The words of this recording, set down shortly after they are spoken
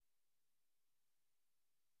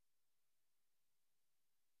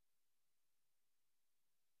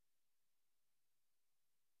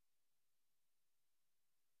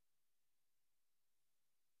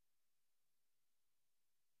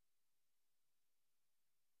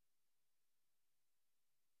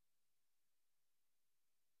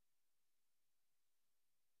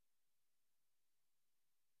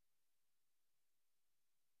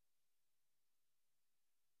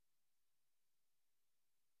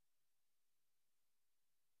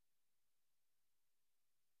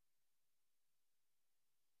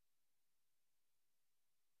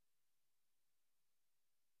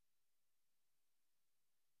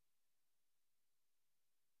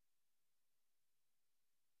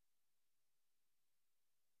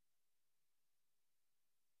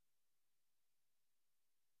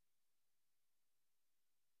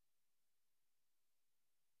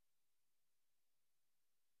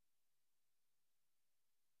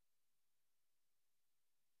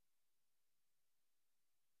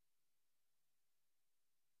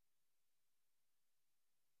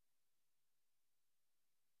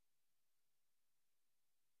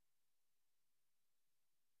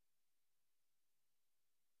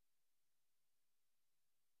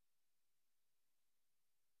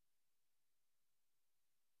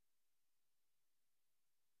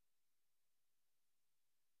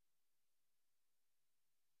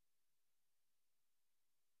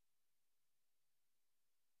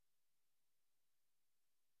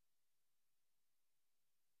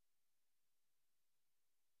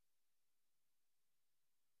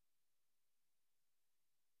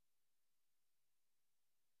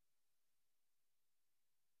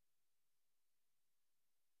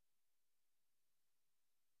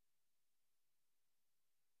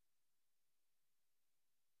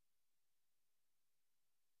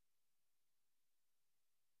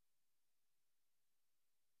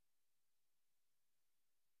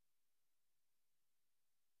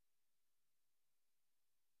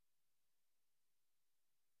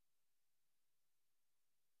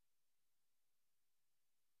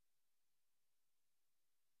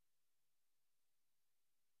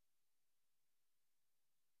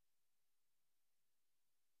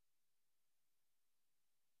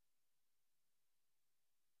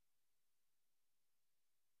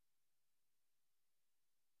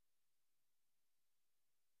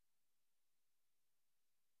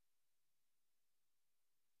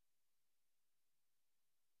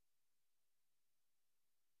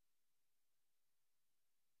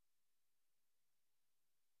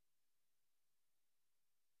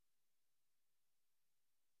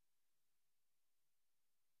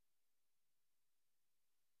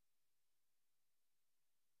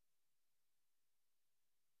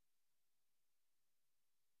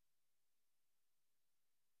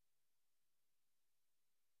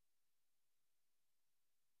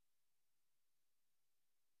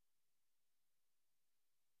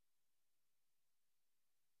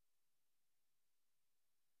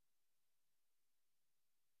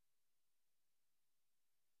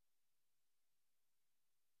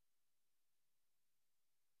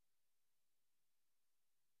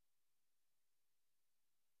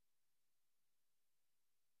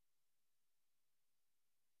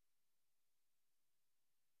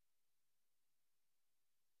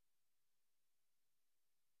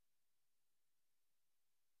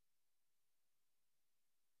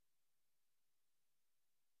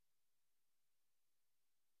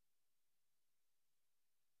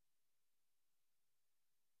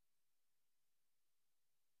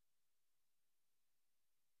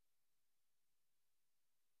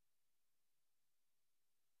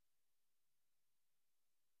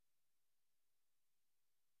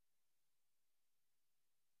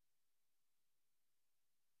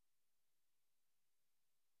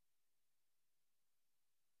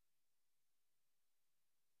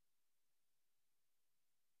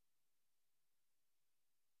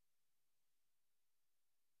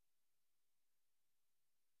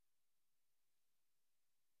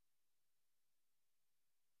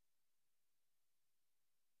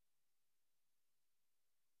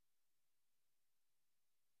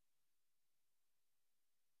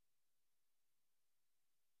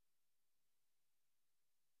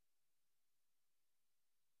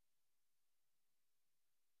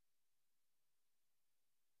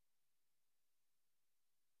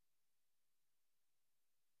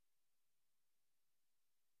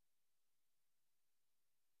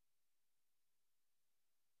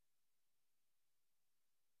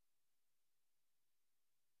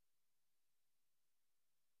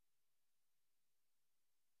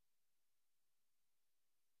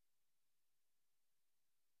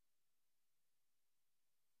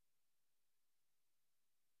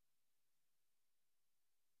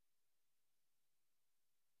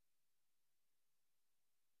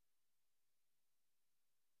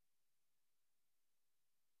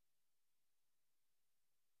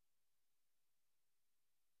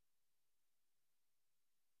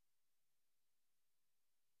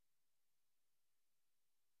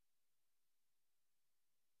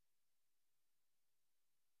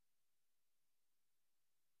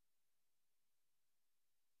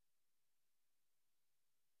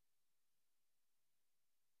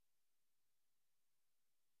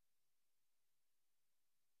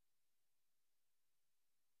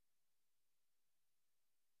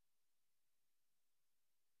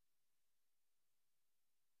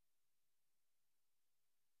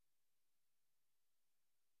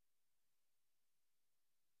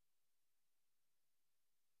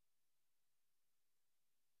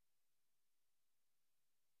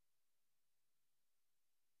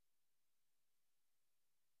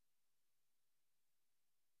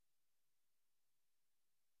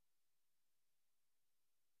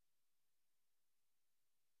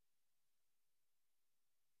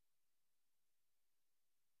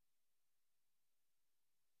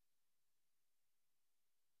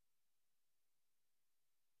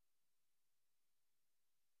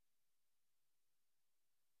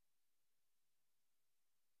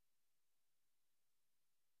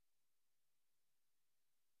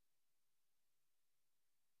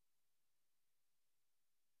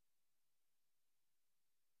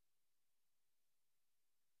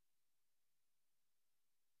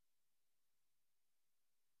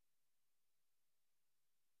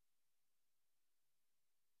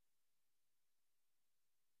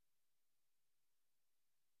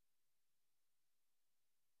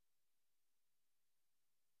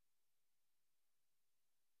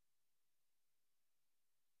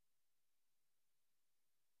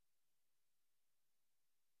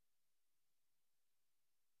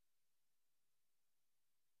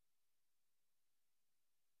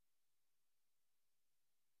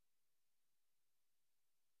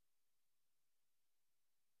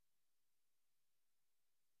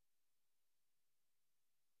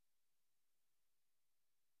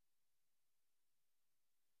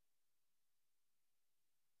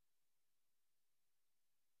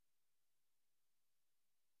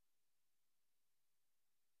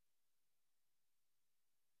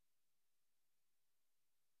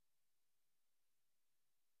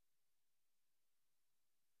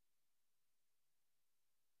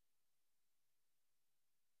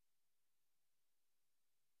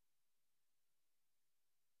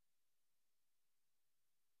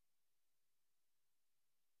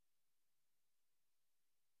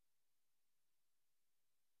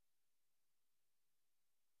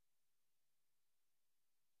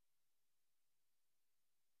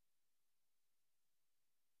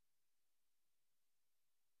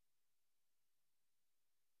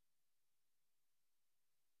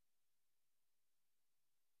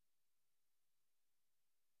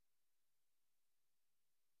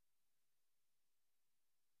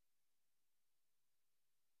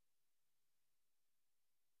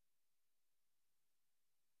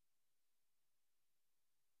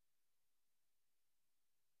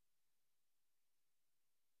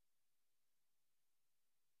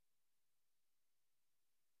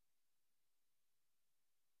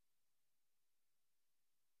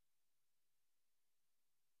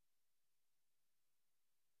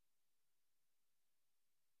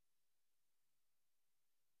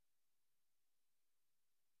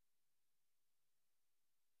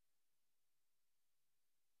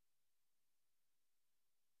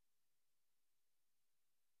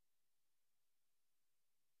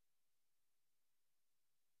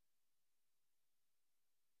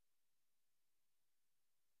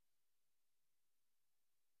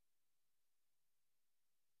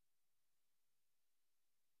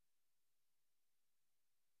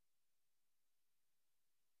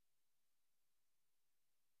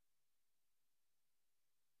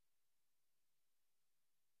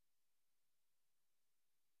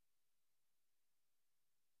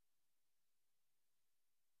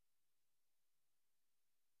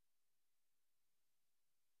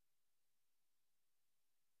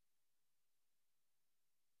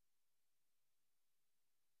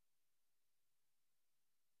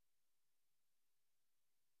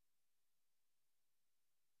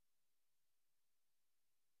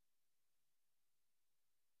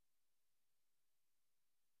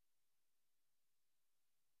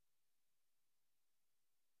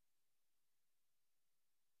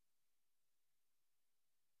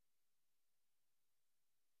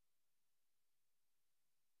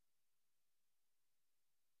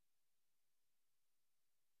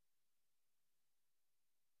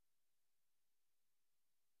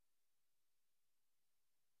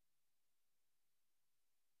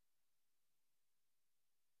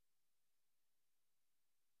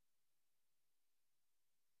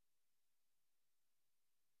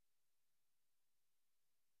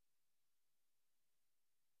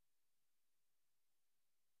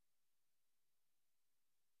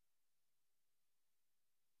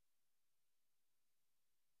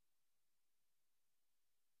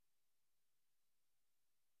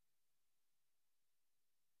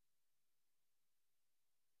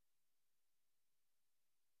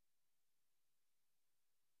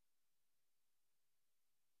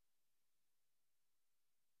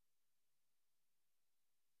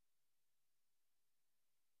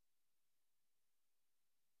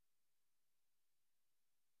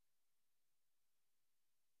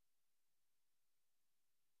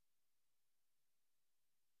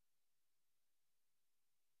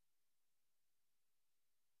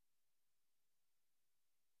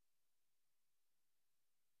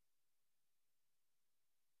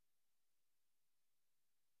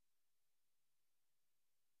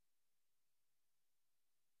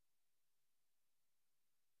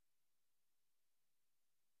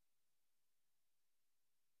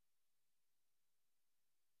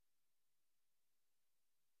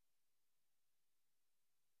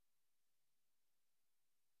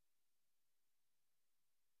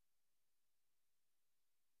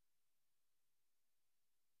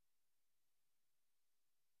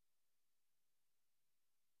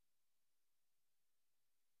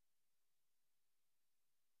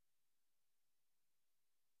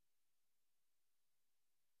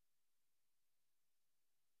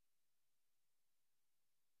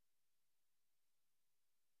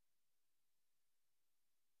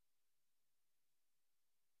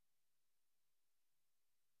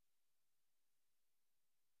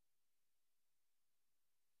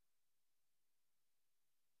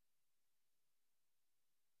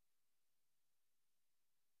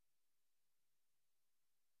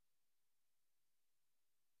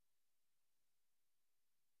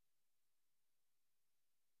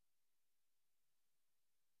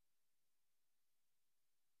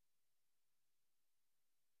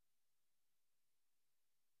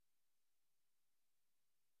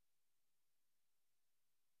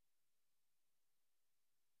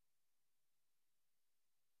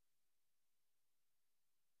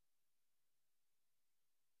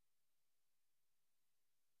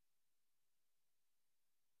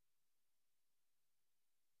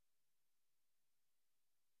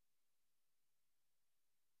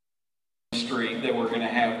that we're going to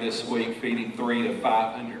have this week, feeding 300 to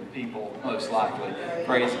 500 people, most likely.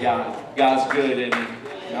 Praise God. God's good, isn't He?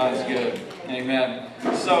 God's good. Amen.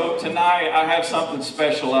 So tonight I have something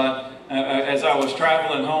special. As I was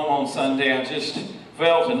traveling home on Sunday, I just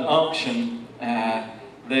felt an unction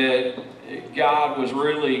that God was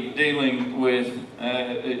really dealing with,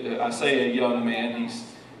 I say a young man.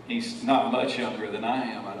 He's not much younger than I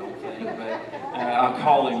am, I don't think, but I'll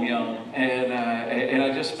call him young. And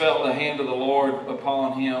I just felt the hand of the Lord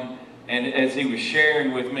upon him. And as he was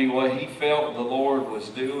sharing with me what he felt the Lord was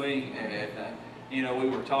doing, and we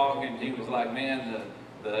were talking, he was like, man,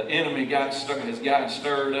 the enemy has gotten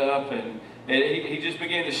stirred up, and he just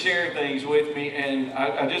began to share things with me, and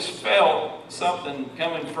I just felt something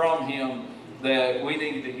coming from him that we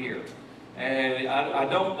needed to hear. And I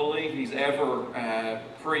don't believe he's ever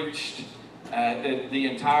preached the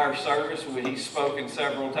entire service. He's spoken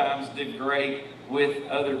several times, did great with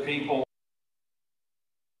other people.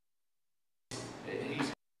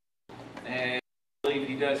 And I believe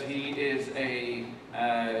he does. He is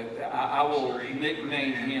I will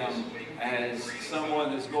nickname him as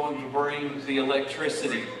someone that's going to bring the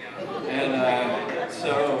electricity. And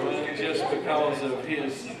so just because of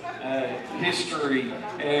his history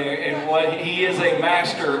and what he is, a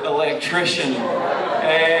master electrician,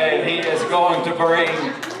 and he is going to bring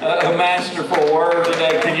a masterful word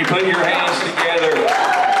today. Can you put your hands together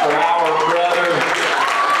for our brother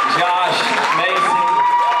Josh Mason?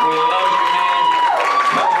 We love you, man.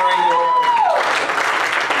 Come bring the word.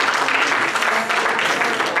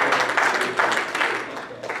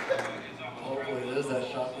 Hopefully it is that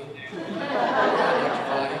shocking.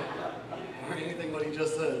 Or anything what he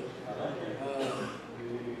just said.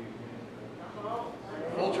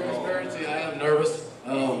 Full transparency, I am nervous.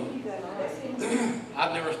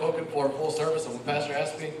 I've never spoken for a full service, and when Pastor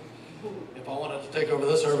asked me if I wanted to take over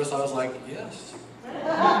this service, I was like, yes.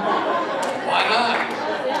 Why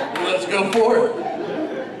not? Let's go for it.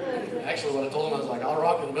 Actually, what I told him, I was like, I'll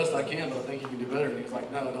rock it the best I can, but I think you can do better. And he's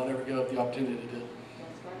like, no, don't ever give up the opportunity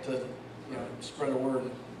to spread a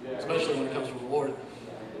word, especially when it comes from the Lord.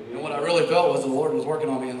 And what I really felt was the Lord was working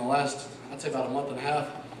on me in the last, I'd say about a month and a half.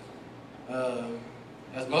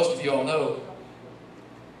 As most of you all know,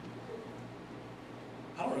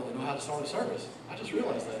 I don't really know how to start a service. I just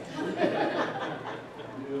realized that.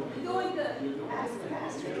 Doing good.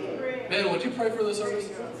 Ben, would you pray for the service?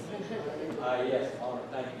 Yes, Father,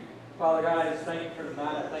 thank you. Father God, I just thank you for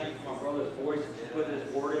tonight. I thank you for my brother's voice to put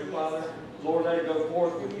this word in, Father. Lord, let it go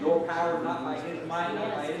forth with your power, not by his might,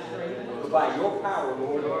 not by his strength, but by your power,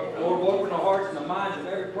 Lord. Lord, open the hearts and the minds of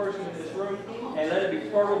every person in this room, and let it be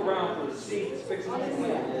fertile ground for the seed that's fixing to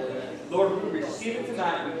plant. Lord, we receive it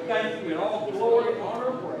tonight. We thank you in all glory, honor,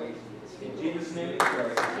 and praise. In Jesus' name we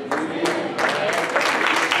pray. Amen.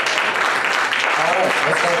 All right,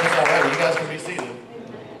 let's start this out right. You guys can be seated.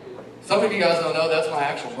 Some of you guys don't know, that's my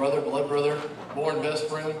actual brother, blood brother, born best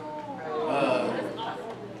friend.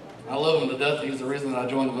 I love him to death. He's the reason that I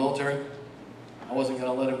joined the military. I wasn't going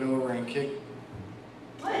to let him go over and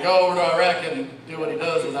go over to Iraq and do what he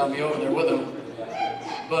does without me over there with him.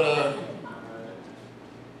 But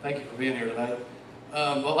thank you for being here tonight.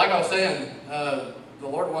 But like I was saying, the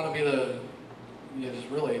Lord wanted me to just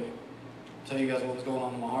really tell you guys what was going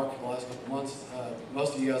on in my heart for the last couple months.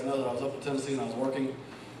 Most of you guys know that I was up in Tennessee and I was working,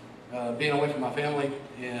 being away from my family.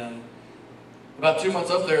 And about 2 months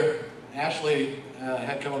up there, Ashley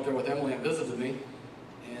had come up there with Emily and visited me.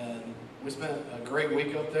 And we spent a great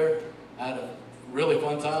week up there. I had a really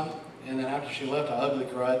fun time. And then after she left, I ugly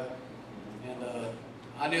cried. And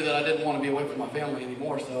I knew that I didn't want to be away from my family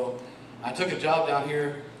anymore. So I took a job down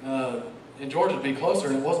here in Georgia to be closer,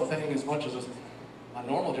 and it wasn't paying as much as my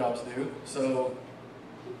normal jobs do. So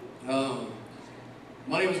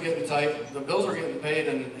money was getting tight, the bills were getting paid,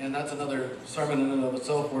 and that's another sermon in and of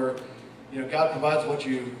itself where God provides what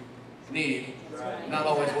you need, not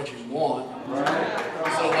always what you want.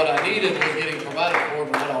 So what I needed was getting provided for,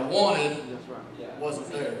 but what I wanted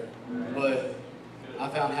wasn't there. But I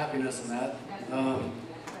found happiness in that.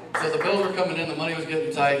 So the bills were coming in, the money was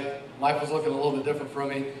getting tight, life was looking a little bit different for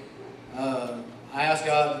me. I asked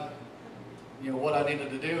God, what I needed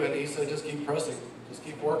to do, and He said, just keep pressing, just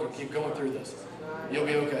keep working, keep going through this. You'll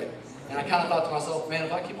be okay. And I kind of thought to myself, man,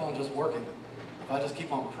 if I keep on just working, if I just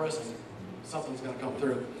keep on pressing, something's going to come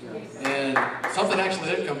through. And something actually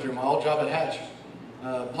did come through. My old job at Hatch,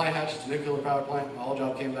 Plant Hatch, it's a nuclear power plant. My old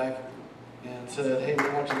job came back and said, hey, we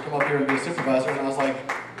want you to come up here and be a supervisor. And I was like,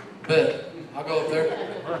 bet, I'll go up there.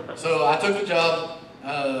 So I took the job.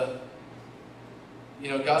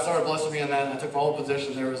 God started blessing me in that, and I took my old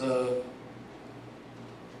position. There was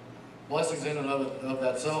blessings in and of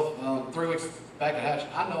that self. 3 weeks back at Hatch,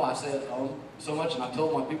 I know I said so much, and I've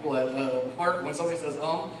told my people at work, when somebody says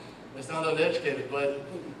they sound uneducated, but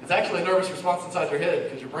it's actually a nervous response inside your head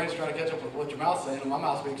because your brain's trying to catch up with what your mouth's saying, and my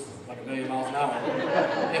mouth speaks like a million miles an hour,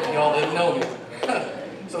 if y'all didn't know me.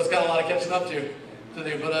 So it's got a lot of catching up to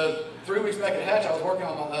do. But 3 weeks back at Hatch, I was working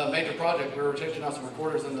on a major project. We were changing out some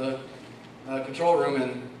recorders in the control room,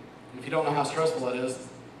 and if you don't know how stressful that is,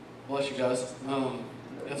 bless you guys,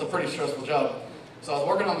 it's a pretty stressful job. So I was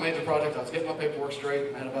working on a major project. I was getting my paperwork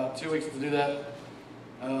straight. I had about 2 weeks to do that.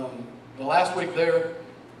 The last week there,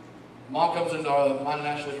 Mom comes into mine and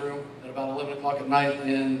Ashley's room at about 11 o'clock at night,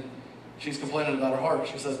 and she's complaining about her heart.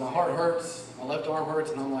 She says, my heart hurts, my left arm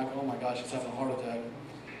hurts, and I'm like, oh my gosh, she's having a heart attack.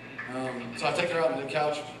 So I take her out to the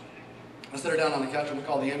couch. I sit her down on the couch, and we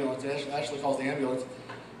call the ambulance. Ashley calls the ambulance,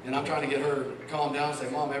 and I'm trying to get her calmed down and say,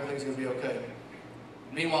 Mom, everything's going to be okay.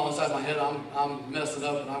 Meanwhile, inside my head, I'm messing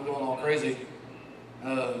up, and I'm going all crazy.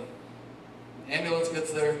 Ambulance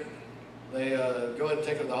gets there. They go ahead and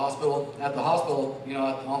take her to the hospital. At the hospital, you know,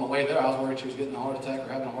 on the way there, I was worried she was getting a heart attack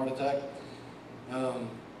or having a heart attack.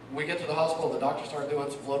 We get to the hospital, the doctors start doing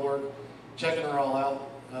some blood work, checking her all out.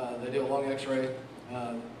 They do a lung x-ray.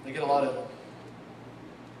 They get a lot of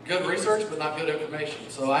good research, but not good information.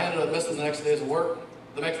 So I ended up missing the next days of work,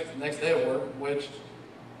 the next day of work, which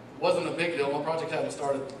wasn't a big deal. My project hadn't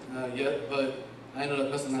started yet, but I ended up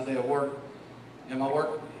missing that day of work. And my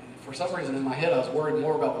work, for some reason in my head, I was worried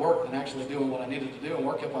more about work than actually doing what I needed to do. And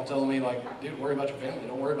work kept on telling me, like, dude, worry about your family,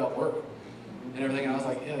 don't worry about work and everything. And I was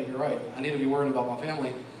like, yeah, you're right. I need to be worried about my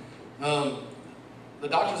family. The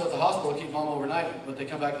doctors at the hospital keep Mom overnight, but they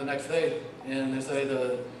come back the next day and they say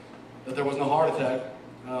that there was no heart attack,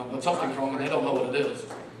 but something's wrong and they don't know what it is.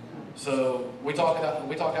 So we talk out in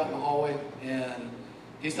the hallway, and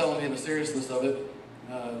he's telling me the seriousness of it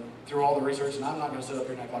through all the research. And I'm not going to sit up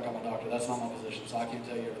here and act like I'm a doctor. That's not my position, so I can't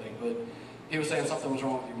tell you everything. But he was saying something was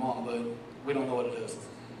wrong with your mom, but we don't know what it is.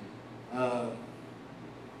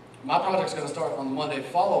 My project's going to start on the Monday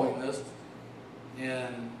following this,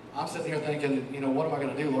 and I'm sitting here thinking, you know, what am I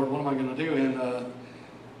going to do, Lord? What am I going to do? And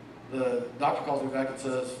the doctor calls me back and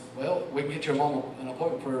says, well, we can get your mom an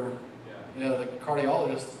appointment for the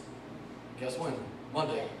cardiologist. Guess when?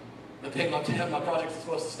 Monday. The day my project is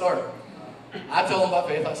supposed to start. I tell him by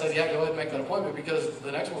faith, I said, yeah, go ahead and make that appointment because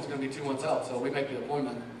the next one's going to be 2 months out. So we make the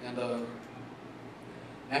appointment, and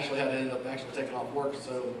Ashley had to end up actually taking off work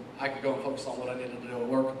so I could go and focus on what I needed to do at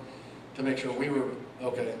work to make sure we were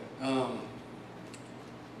okay.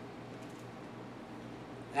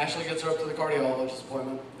 Ashley gets her up to the cardiologist's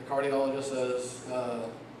appointment. The cardiologist says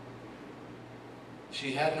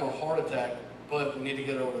she had no heart attack, but we need to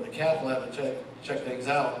get her over to the cath lab to check things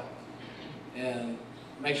out and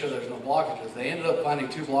make sure there's no blockages. They ended up finding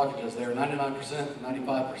 2 blockages there, 99% and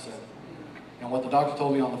 95%. And what the doctor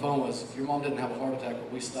told me on the phone was, your mom didn't have a heart attack,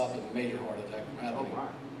 but we stopped a major heart attack from happening.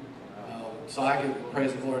 So I give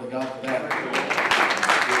praise and glory to God for that.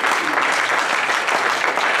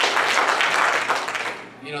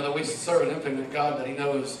 You know, that we serve an infinite God that He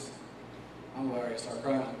knows. I'm going to start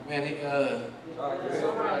crying. Man,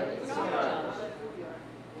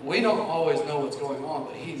 we don't always know what's going on,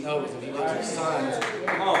 but He knows, and He gives us signs.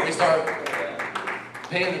 We start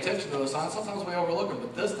paying attention to those signs. Sometimes we overlook them,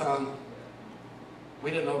 but this time, we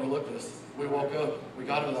didn't overlook this. We woke up, we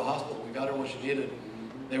got her to the hospital, we got her what she needed.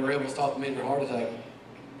 They were able to stop the major heart attack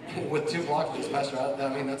with 2 blockages, Pastor. I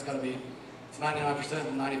mean, that's got to be, it's 99%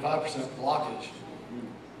 and 95% blockage.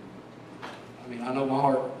 I mean, I know my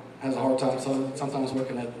heart has a hard time sometimes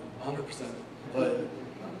working at 100%. But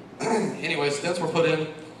anyway, stents were put in.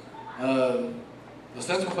 The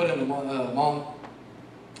stents were put into Mom.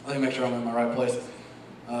 Let me make sure I'm in my right place.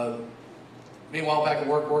 Meanwhile, back at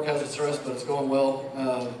work has its stress, but it's going well.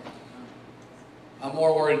 I'm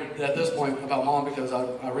more worried at this point about Mom because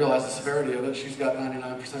I realize the severity of it. She's got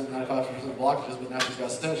 99%, 95% blockages, but now she's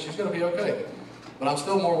got stents. She's going to be okay. But I'm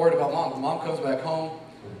still more worried about Mom. Mom comes back home.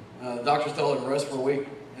 The doctors tell her to rest for a week,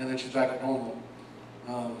 and then she's back at normal.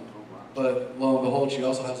 But lo and behold, she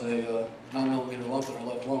also has a 9mm lump in her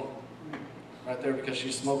left lung. Right there, because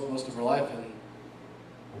she smoked most of her life, and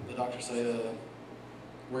the doctors say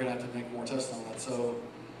we're going to have to make more tests on that. So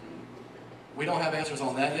we don't have answers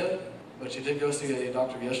on that yet, but she did go see a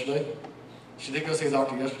doctor yesterday. And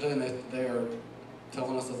they are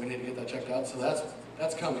telling us that we need to get that checked out. So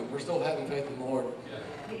that's coming. We're still having faith in the Lord.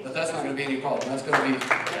 But that's not going to be any problem. That's going to be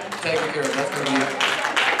taken care of. That's going to be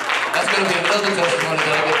another testimony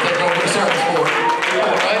that I get to take over the service for.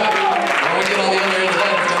 Right? When we get on the other end of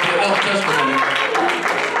that, it's going to be another testimony.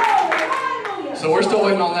 So we're still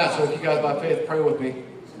waiting on that. So if you guys by faith pray with me,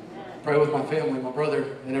 pray with my family, my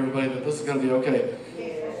brother, and everybody that this is going to be okay.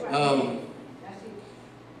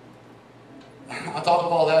 On top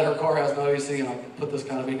of all that, her car has no AC, and I put this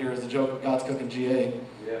kind of in here as a joke. God's cooking GA,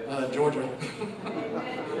 Georgia.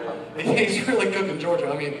 He's really cooking Georgia.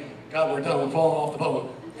 I mean, God, we're done. We're falling off the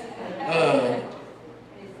boat.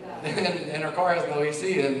 And her car has no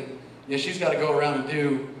AC, and yeah, she's got to go around and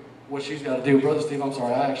do what she's got to do. Brother Steve, I'm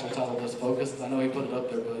sorry, I actually titled this Focused. I know he put it up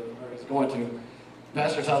there, but or he's going to.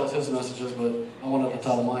 Pastor titles his messages, but I wanted to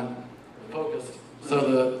title mine Focused.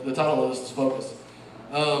 So the title of this is Focused.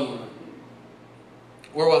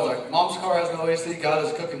 Where was I? Mom's car has no AC, God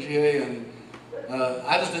is cooking GA, and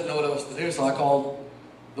I just didn't know what else to do, so I called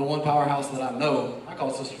the one powerhouse that I know. I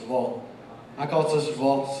called Sisters of All.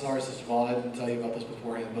 Sorry Sister of All, I didn't tell you about this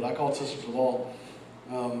beforehand, but I called Sisters of All.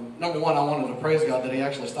 Number one, I wanted to praise God that He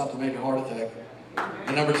actually stopped a major heart attack.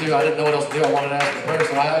 And number two, I didn't know what else to do. I wanted to ask for prayer,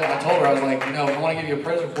 so I told her, I was like, I want to give you a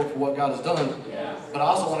praise report for what God has done, but I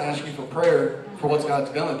also want to ask you for prayer for what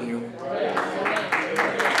God's going to do.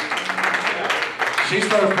 She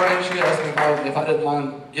started praying. She asked me if I didn't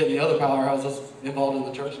mind getting the other powerhouses involved in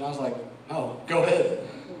the church, and I was like, no, go ahead.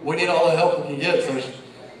 We need all the help we can get. So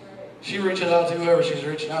she reaches out to whoever she's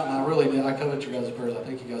reaching out, and I covet your guys' prayers. I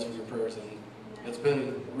thank you guys for your prayers, and it's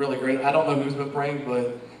been really great. I don't know who's been praying,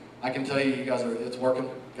 but I can tell you guys it's working.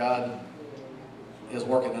 God is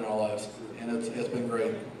working in our lives, and it's been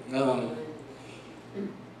great.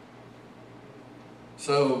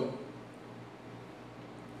 So,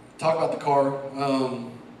 talk about the car.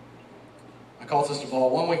 I called Sister Ball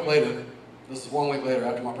 1 week later. This is 1 week later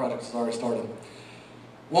after my project has already started.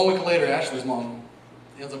 1 week later, Ashley's mom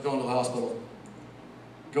ends up going to the hospital,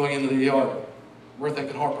 going into the ER. We're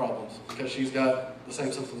thinking heart problems because she's got the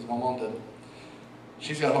same symptoms my mom did.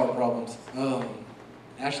 She's got heart problems.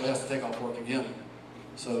 Ashley has to take off work again.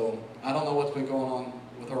 So I don't know what's been going on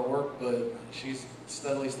with her work, but she's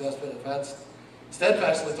steadfastly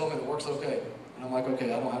told me that work's okay. And I'm like,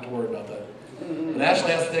 okay, I don't have to worry about that. But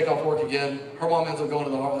Ashley has to take off work again. Her mom ends up going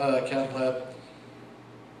to the cath lab.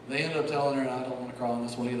 They ended up telling her, and I don't want to cry on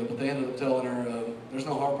this one either, but they ended up telling her there's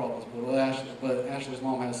no heart problems, but Ashley's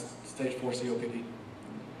mom has stage 4 COPD.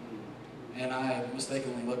 And I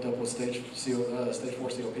mistakenly looked up what stage 4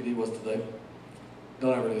 COPD was today.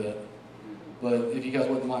 Don't ever do that. But if you guys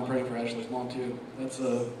wouldn't mind praying for Ashley's mom too, that's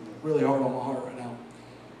really hard on my heart right now.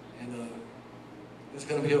 And it's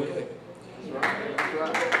going to be okay.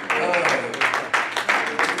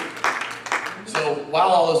 So while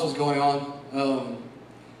all this was going on,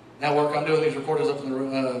 at work I'm doing these recorders up in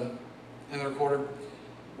the recorder.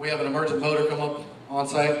 We have an emergent motor come up on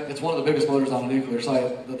site. It's one of the biggest motors on a nuclear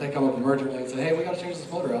site that they come up emergently and say, hey, we got to change this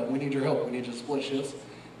motor out. We need your help. We need you to split shifts.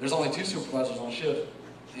 There's only 2 supervisors on shift,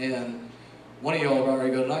 and one of y'all are about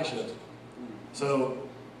ready to go to night shift. So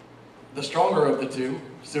the stronger of the 2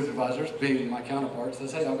 supervisors, being my counterpart,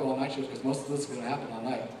 says, hey, I'll go on night shift because most of this is going to happen on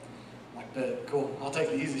night. I'm like, bet, cool. I'll take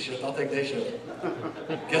the easy shift. I'll take day shift.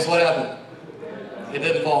 Guess what happened? It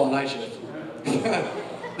didn't fall on night shift.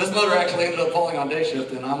 This motor actually ended up falling on day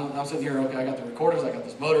shift, and I'm sitting here, okay, I got the recorders, I got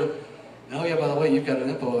this motor. And oh yeah, by the way, you've got an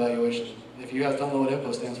INPO evaluation. If you guys don't know what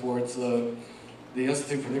INPO stands for, it's the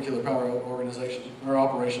Institute for Nuclear Power Organization, or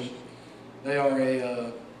Operation. They are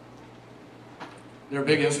they're a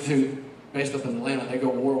big institute based up in Atlanta. They go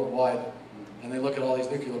worldwide, and they look at all these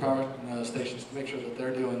nuclear power stations to make sure that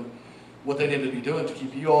they're doing what they need to be doing to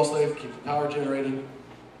keep you all safe, keep the power generated,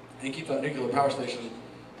 and keep that nuclear power station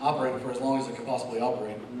operating for as long as it can possibly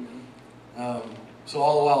operate. So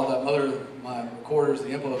all the while, that motor, my recorders, the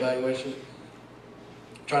INPO evaluation,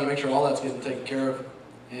 trying to make sure all that's getting taken care of,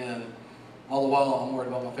 and all the while I'm worried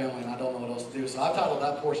about my family and I don't know what else to do. So I've titled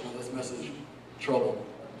that portion of this message, Trouble.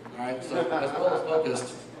 All right, so as well as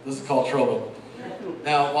Focused, this is called Trouble.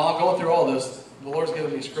 Now, while I'm going through all this, the Lord's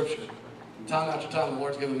given me scripture. Time after time, the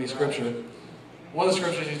Lord's given me scripture. One of the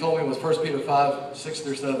scriptures He told me was 1 Peter 5,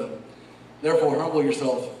 6-7. Therefore, humble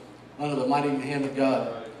yourself under the mighty hand of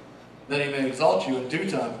God, that He may exalt you in due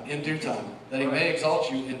time, that He may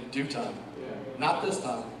exalt you in due time. Not this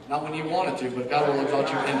time, not when you want it to, but God will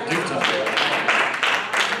exalt you in due time.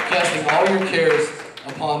 Casting all your cares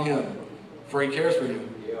upon Him, for He cares for you.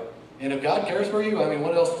 And if God cares for you, I mean,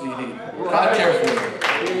 what else do you need? God cares for you.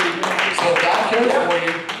 So if God cares for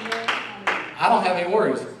you, I don't have any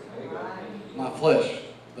worries. My flesh,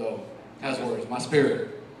 though, has worries. My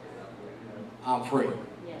spirit, I'm free.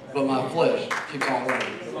 But my flesh keeps on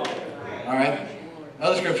worrying. All right?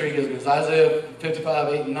 Another scripture He gives me is Isaiah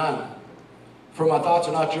 55, 8 and 9. For my thoughts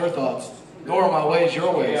are not your thoughts, nor are my ways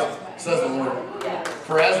your ways, says the Lord.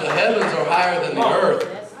 For as the heavens are higher than the earth,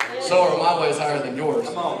 so are my ways higher than yours.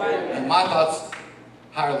 And my thoughts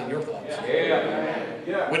higher than your thoughts.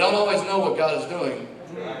 Yeah. We don't always know what God is doing.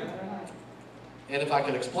 And if I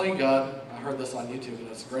could explain God, I heard this on YouTube, and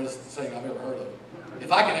it's the greatest thing I've ever heard of.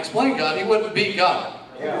 If I can explain God, He wouldn't be God.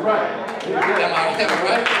 Yeah. Am I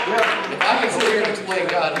right? If I can sit here and explain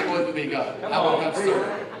God, He wouldn't be God. I wouldn't have to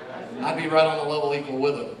serve. I'd be right on the level equal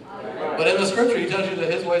with Him. But in the scripture, He tells you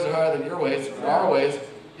that His ways are higher than your ways, our ways.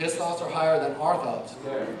 His thoughts are higher than our thoughts.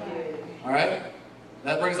 All right?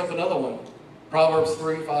 That brings up another one. Proverbs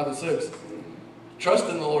 3, 5, and 6. Trust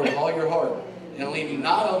in the Lord with all your heart, and lean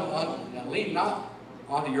not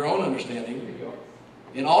onto your own understanding.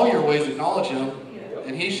 In all your ways acknowledge Him,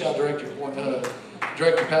 and He shall direct your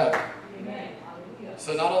path.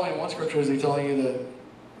 So not only in one scripture is He telling you that,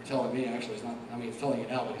 or telling me actually, it's not, I mean, He's telling you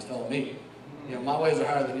now, but He's telling me, you know, my ways are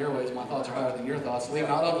higher than your ways, my thoughts are higher than your thoughts. Lean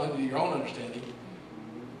not unto your own understanding.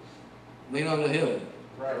 Lean unto Him,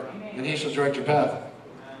 and He shall direct your path.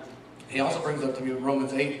 He also brings up to me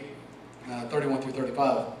Romans 8, 31 through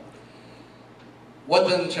 35. What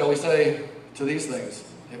then shall we say to these things?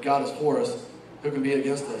 If God is for us, who can be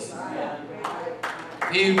against us?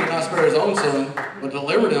 He who did not spare His own Son, but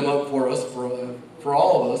delivered Him up for us, for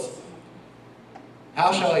all of us,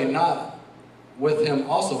 how shall He not with Him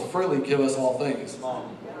also freely give us all things?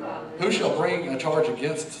 Who shall bring a charge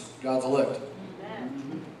against God's elect?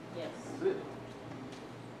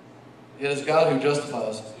 It is God who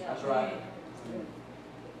justifies. That's right.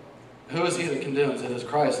 Who is He that condemns? It is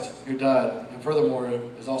Christ who died, and furthermore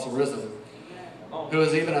is also risen, who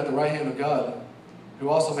is even at the right hand of God, who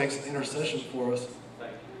also makes intercession for us.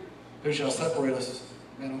 Who shall separate us?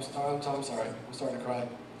 Man, I'm sorry. I'm starting to cry.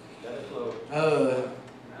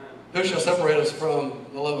 Who shall separate us from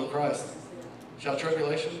the love of Christ? Shall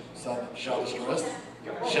tribulation? Shall distress?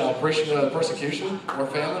 Shall persecution, or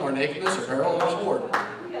famine, or nakedness, or peril, or sword?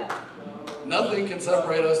 Nothing can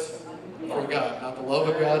separate us from God. Not the love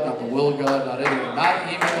of God, not the will of God, not anything. Not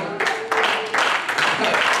even...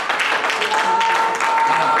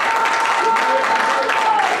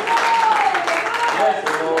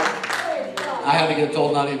 I had to get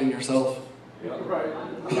told not even yourself.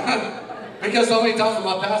 Because so many times in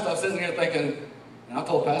my past I'm sitting here thinking, and I've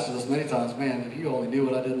told pastors this many times, man, if you only knew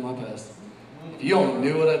what I did in my past. If you only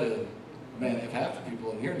knew what I did. Man, if half the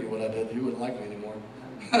people in here knew what I did, you wouldn't like me anymore.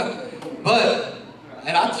 But,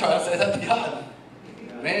 and I try to say that to God.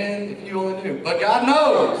 Man, if you only knew. But God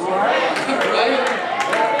knows. Right?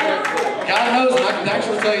 God knows, and I can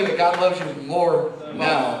actually tell you that God loves you more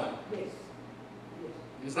now.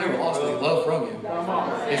 He's never lost any love from you.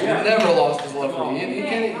 He's never lost His love from you.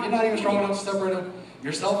 You're not even strong enough to separate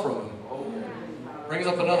yourself from Him. Brings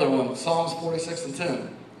up another one, Psalms 46 and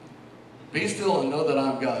 10. Be still and know that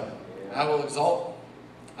I am God. I will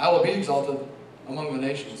be exalted among the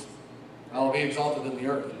nations. I will be exalted in the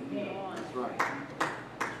earth.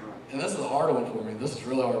 And this is a hard one for me. This is a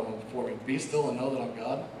really hard one for me. Be still and know that I'm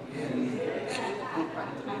God.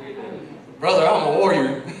 Brother, I'm a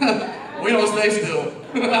warrior. We don't stay still.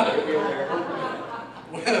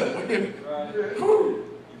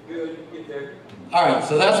 All right,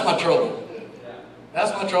 so that's my trouble.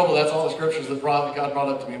 That's my trouble. That's all the scriptures that God brought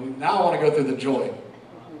up to me. Now I want to go through the joy.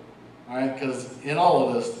 All right, because in all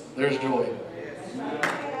of this, there's joy.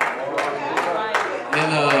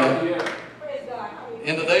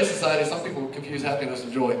 In today's society, some people confuse happiness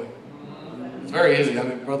with joy. It's very easy. I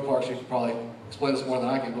mean, Brother Parks, you could probably explain this more than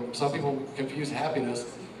I can, but some people confuse happiness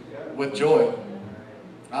with joy.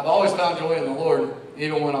 I've always found joy in the Lord,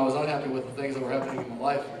 even when I was unhappy with the things that were happening in my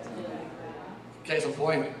life. Case in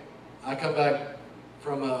point, I come back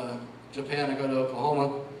from Japan, I go to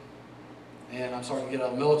Oklahoma, and I'm starting to get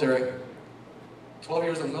out of the military. 12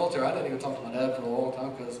 years in the military, I didn't even talk to my dad for a long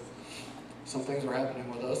time because some things were happening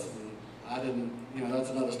with us, and I didn't, that's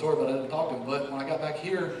another story, but I didn't talk to him. But when I got back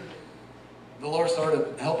here, the Lord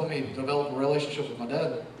started helping me develop a relationship with my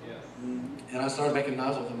dad. And I started making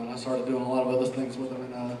knives with him, and I started doing a lot of other things with him.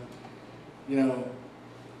 And,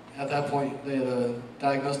 at that point, they had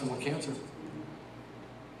diagnosed him with cancer.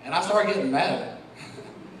 And I started getting mad.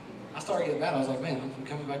 I was like, man, I'm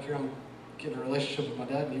coming back here, I'm getting a relationship with my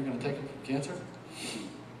dad, and you're going to take him from cancer?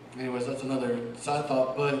 Anyways, that's another side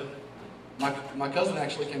thought. But my cousin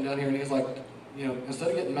actually came down here, and he's like, instead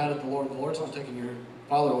of getting mad at the Lord's not taking your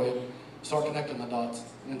father away. Start connecting the dots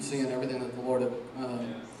and seeing everything that the Lord had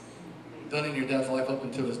done in your dad's life up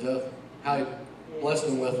until his death. How He blessed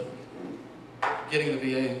him with getting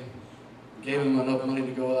the VA, gave him enough money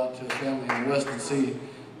to go out to his family in the West and see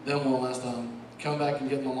them one last time. Come back and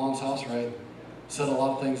get my mom's house right. Set a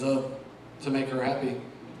lot of things up to make her happy.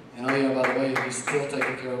 And oh yeah, by the way, He's still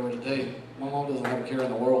taking care of her today. My mom doesn't have a care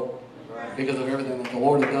in the world because of everything that the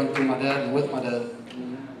Lord had done through my dad and with my dad.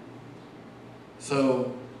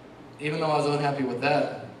 So even though I was unhappy with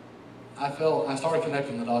that, I started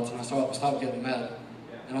connecting the dots, and I stopped getting mad,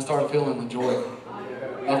 and I started feeling the joy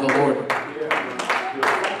of the Lord.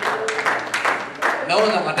 Knowing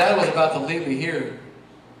that my dad was about to leave me here,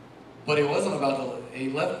 but he wasn't about to, he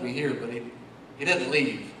left me here, but he didn't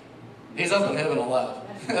leave. He's up in heaven alive.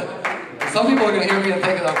 Some people are going to hear me and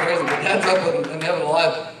think that I'm crazy, but Dad's up in heaven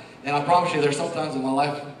alive. And I promise you, there's some times in my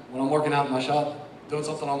life when I'm working out in my shop, doing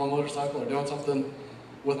something on my motorcycle or doing something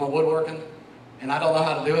with my woodworking, and I don't know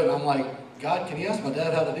how to do it, and I'm like, God, can you ask my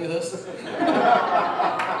dad how to do this? And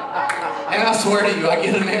I swear to you, I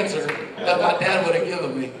get an answer that my dad would have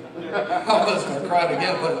given me. I'm going to start crying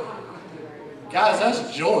again, but guys,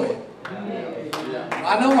 that's joy.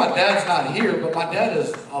 I know my dad's not here, but my dad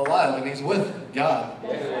is alive and he's with God.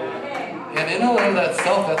 And in all of that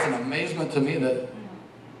stuff, that's an amazement to me that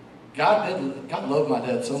God loved my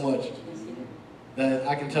dad so much that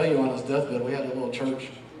I can tell you on his deathbed, we had a little church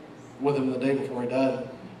with him the day before he died.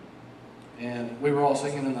 And we were all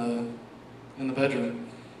singing in the bedroom.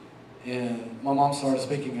 And my mom started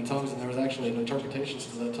speaking in tongues, and there was actually an interpretation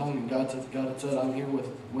to that tongue. And God had said, I'm here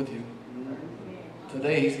with you.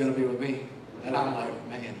 Today he's going to be with me. And I'm like,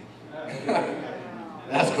 man,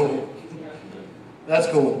 that's cool. That's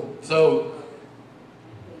cool. So,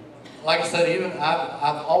 like I said, even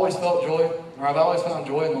I've always felt joy, or I've always found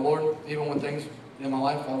joy in the Lord, even when things in my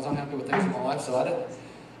life, I was unhappy with things in my life. So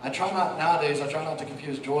nowadays, I try not to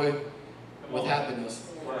confuse joy with happiness.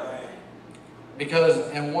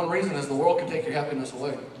 And one reason is the world can take your happiness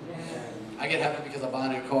away. I get happy because I buy a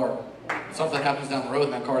new car. Something happens down the road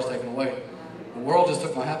and that car is taken away. The world just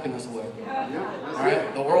took my happiness away. All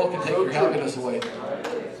right? The world can take your happiness away.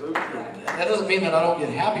 That doesn't mean that I don't get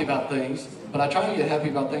happy about things, but I try to get happy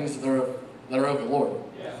about things that are of the Lord.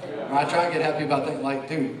 Or I try to get happy about things like,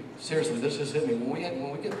 dude, seriously, this just hit me.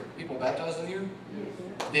 When we get people baptized in here,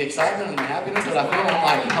 the excitement and the happiness that I feel, I'm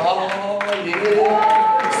like, oh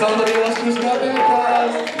yeah, somebody else just got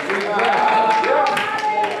baptized.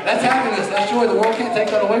 That's happiness, that's joy. The world can't take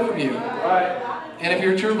that away from you. And if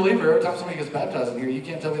you're a true believer, every time somebody gets baptized in here, you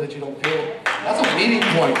can't tell me that you don't feel. That's a meeting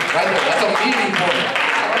point right there. That's a meeting point.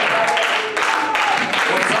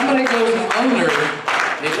 When somebody goes under,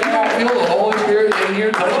 if you don't feel the Holy Spirit in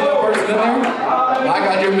here, touching that person in there, my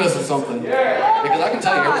God, you're missing something. Because I can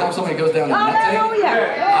tell you, every time somebody goes down in that tank,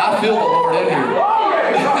 I feel the Lord in here.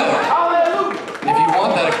 If you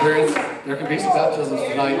want that experience, there can be some baptisms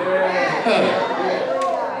tonight.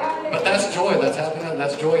 But that's joy, that's happiness,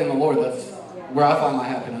 that's joy in the Lord. That's where I find my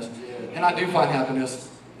happiness. And I do find happiness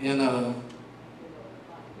in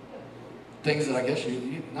things that I guess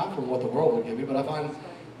you not from what the world would give you, but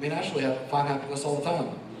actually I find happiness all the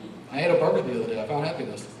time. I ate a burger the other day, I found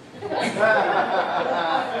happiness.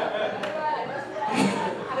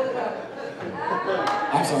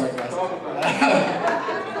 I'm sorry, guys.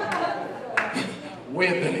 We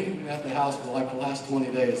have been eating at the house for like the last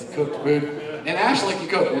 20 days, cooked food. And Ashley can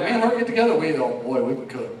cook. When me and her get together, we can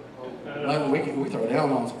cook. We throw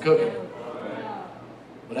down on some cooking.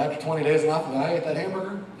 But after 20 days and I ate that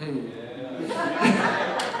hamburger,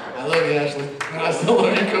 I love you, Ashley. And I still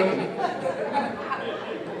love you cooking.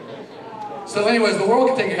 So anyways, the world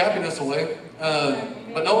can take your happiness away,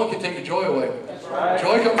 but no one can take your joy away.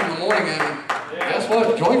 Joy comes in the morning, and guess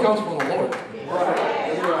what? Joy comes from the Lord.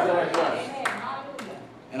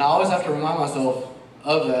 And I always have to remind myself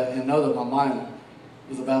of that and know that my mind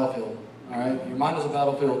is a battlefield. All right? Your mind is a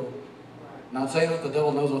battlefield. Not saying that the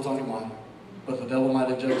devil knows what's on your mind, but the devil might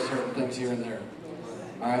inject certain things here and there.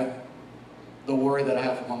 All right? The worry that I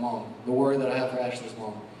have for my mom. The worry that I have for Ashley's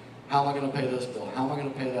mom. How am I going to pay this bill? How am I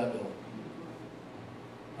going to pay that bill?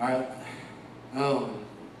 All right?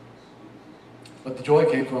 But the joy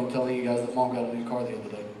came from telling you guys that mom got a new car the other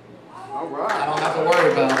day. All right. I don't have to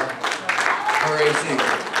worry about her AC. I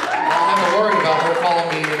don't have to worry about her calling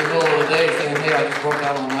me in the middle of the day saying, hey, I just broke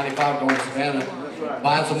out on 95 going to Savannah,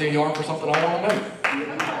 buying some new yarn for something I want to make.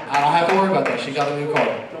 I don't have to worry about that. She got a new car.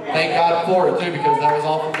 Thank God for it, too, because that was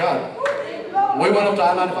all from God. We went up to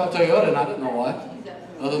I-95 Toyota, and I didn't know why.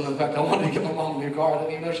 Other than the fact I wanted to get my mom a new car. I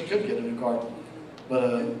didn't even know she could get a new car. But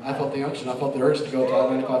I felt the unction. I felt the urge to go to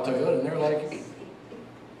I-95 Toyota, and they were like,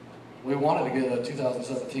 we wanted to get a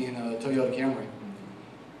 2017 Toyota Camry.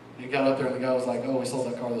 And he got up there, and the guy was like, oh, we sold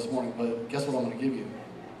that car this morning, but guess what I'm going to give you?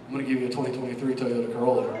 I'm going to give you a 2023 Toyota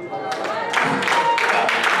Corolla.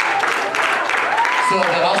 So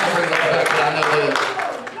that also brings up the fact that I know that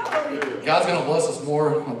God's going to bless us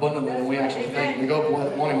more abundantly than we actually think. We go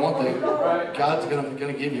wanting one thing, God's going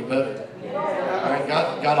to give you better. All right?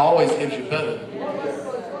 God always gives you better.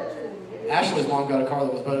 Ashley's mom got a car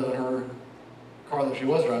that was better than her car that she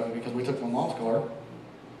was driving because we took my mom's car.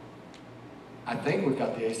 I think we've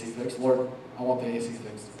got the AC fixed. Lord, I want the AC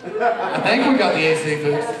fixed. I think we got the AC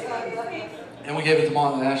fixed. And we gave it to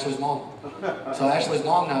Ashley's mom. So Ashley's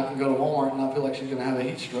mom now can go to Walmart and not feel like she's going to have a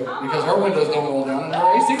heat stroke because her windows don't roll down and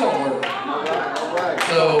her AC don't work.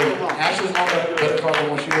 So Ashley's mom got a better car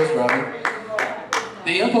than what she was driving.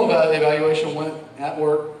 The info evaluation went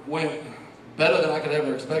better than I could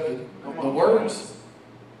ever expected. The words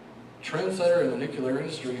trendsetter in the nuclear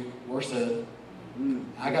industry were said.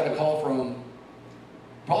 I got a call from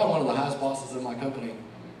probably one of the highest bosses in my company.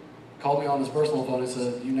 Called me on his personal phone and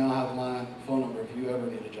said, "You now have my phone number if you ever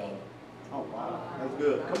need a job." Oh, wow. That's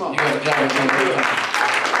good. Come on. You got a job. And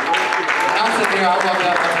I'm sitting here, I love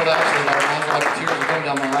that. That's what actually, I was like, tears were coming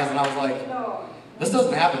down my eyes, and I was like, this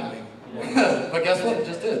doesn't happen to me. But guess what? It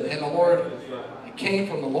just did. And the Lord, it came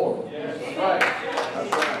from the Lord. That's right.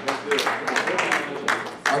 That's good.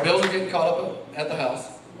 Our bills are getting caught up at the house.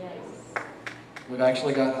 We've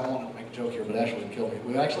actually got, I want to make a joke here, but Ashley would kill me.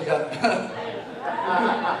 We've actually got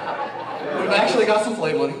some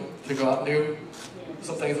play money to go out and do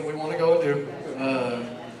some things that we want to go and do.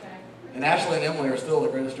 And Ashley and Emily are still the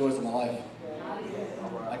greatest joys of my life.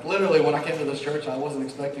 Like literally when I came to this church, I wasn't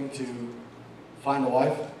expecting to find a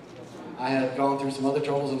wife. I had gone through some other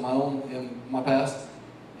troubles in my past,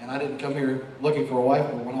 and I didn't come here looking for a wife,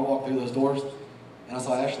 but when I walked through those doors, and I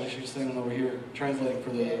saw Ashley, she was standing over here translating for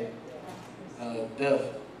the deaf.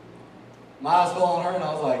 My eyes fell on her, and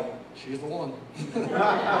I was like, she's the one. Don't know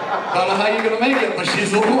how you're going to make it, but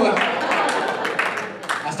she's the one.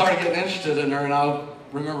 I started getting interested in her, and I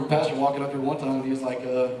remember Pastor walking up here one time, and he was like,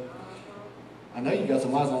 I know you got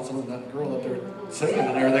some eyes on some of that girl up there singing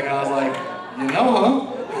and everything, and I was like, you know,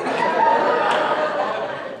 huh?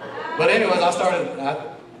 But anyways, I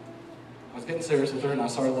was getting serious with her, and I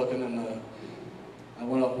started looking, and I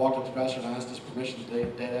walked up to Pastor and I asked his permission to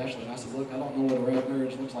date Ashley, and I said, look, I don't know what a right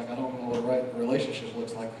marriage looks like. I don't know what a right relationship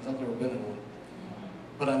looks like because I've never been in one.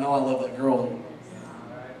 But I know I love that girl.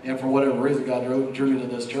 And for whatever reason, God drew me to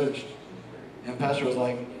this church. And Pastor was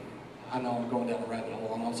like, I know I'm going down a rabbit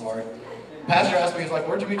hole, and I'm sorry. Pastor asked me, he's like,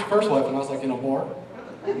 where'd you meet your first wife? And I was like, in a bar.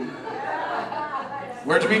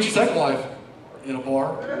 Where'd you meet your second wife? In a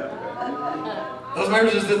bar. Those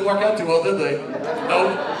marriages didn't work out too well, did they?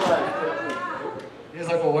 Nope. He was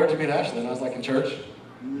like, well, where'd you meet Ashley? And I was like, in church.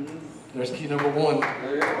 There's key number one.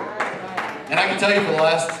 And I can tell you for the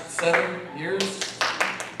last 8 years,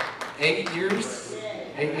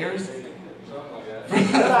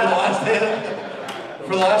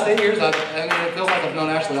 for the last 8 years, I mean, it feels like I've known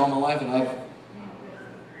Ashley all my life, and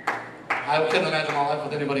I couldn't imagine my life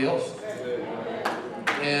with anybody else.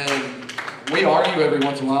 And we argue every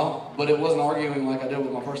once in a while, but it wasn't arguing like I did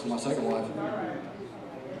with my first and my second wife.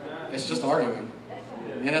 It's just arguing.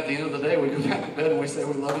 And at the end of the day, we go back to bed and we say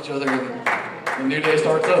we love each other, and the new day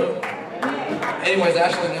starts up. Anyways,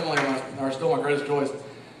 Ashley and Emily are still my greatest joys.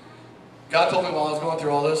 God told me while I was going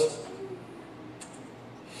through all this,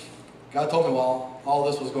 God told me while all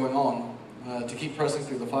this was going on to keep pressing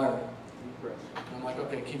through the fire. And I'm like,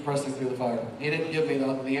 okay, keep pressing through the fire. He didn't give me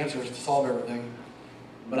the answers to solve everything,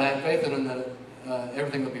 but I had faith in him that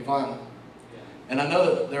everything would be fine. And I know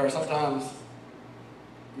that there are sometimes,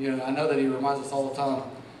 I know that he reminds us all the time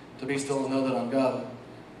to be still and know that I'm God.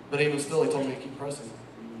 But even still, he told me to keep pressing.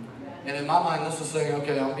 And in my mind, this is saying,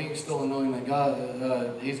 okay, I'm being still and knowing that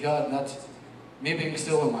God, he's God, and that's me being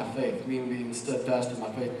still in my faith, me being steadfast in my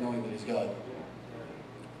faith, knowing that he's God.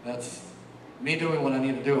 That's me doing what I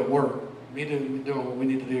need to do at work, me doing what we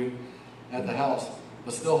need to do at the house,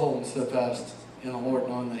 but still holding steadfast in the Lord,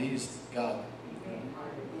 knowing that he's God.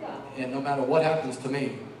 And no matter what happens to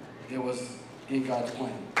me, it was in God's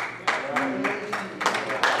plan.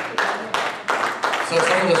 So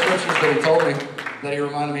some of the scriptures that he told me, that he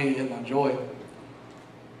reminded me in my joy.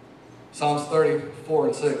 Psalms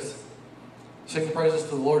 34:6. Sing praises to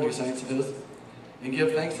the Lord, you saints of his, and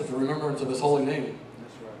give thanks at the remembrance of his holy name.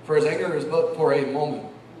 For his anger is but for a moment,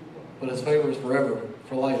 but his favor is forever,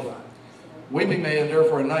 for life. Weeping may endure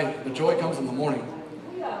for a night, but joy comes in the morning.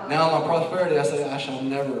 Now in my prosperity I say, I shall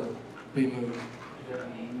never be moved.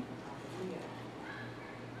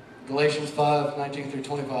 Galatians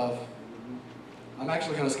 5:19-25. I'm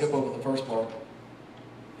actually going to skip over the first part.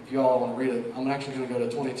 If you all want to read it, I'm actually going to go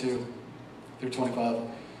to 22-25.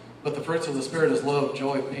 But the fruits of the Spirit is love,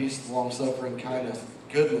 joy, peace, long-suffering, kindness,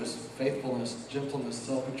 goodness, faithfulness, gentleness,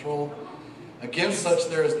 self-control. Against such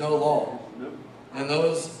there is no law. And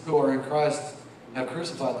those who are in Christ have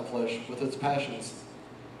crucified the flesh with its passions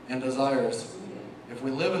and desires. If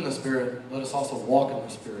we live in the Spirit, let us also walk in the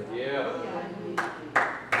Spirit. Yeah.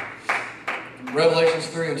 Revelations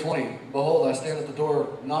 3:20, behold, I stand at the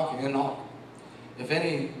door knocking and knock. If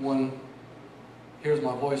anyone hears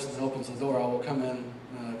my voice and opens the door, I will come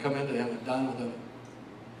into him and dine with him,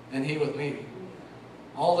 and he with me.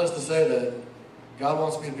 All this to say that God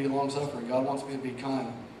wants me to be long-suffering. God wants me to be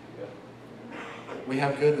kind. We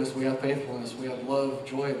have goodness, we have faithfulness, we have love,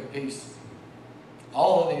 joy, and peace.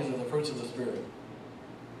 All of these are the fruits of the Spirit.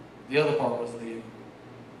 The other part was we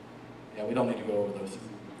don't need to go over those.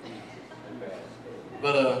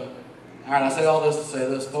 But, all right, I say all this to say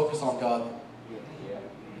this, focus on God.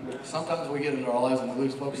 Sometimes we get into our lives and we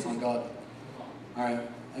lose focus on God. All right,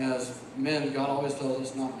 as men, God always tells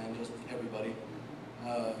us, not men, just everybody,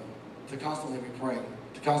 to constantly be praying,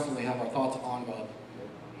 to constantly have our thoughts on God.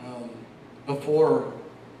 Before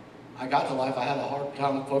I got to life, I had a hard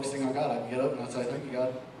time focusing on God. I'd get up and I'd say, thank you,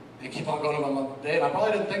 God, and keep on going about my day. And I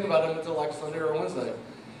probably didn't think about Him until like Sunday or Wednesday.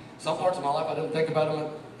 Some parts of my life I didn't think about Him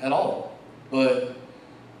at all. But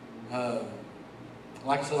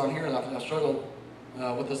like I said on here, I struggled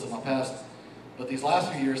with this in my past. But these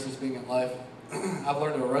last few years since being in life, I've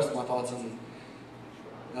learned to arrest my thoughts and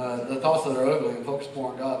the thoughts that are ugly and focus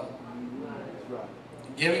more on God.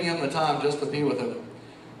 Giving Him the time just to be with Him.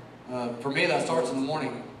 For me, that starts in the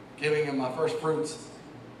morning. Giving Him my first fruits,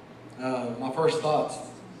 my first thoughts,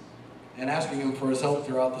 and asking Him for His help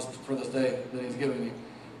throughout this day that He's given me.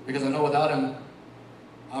 Because I know without Him,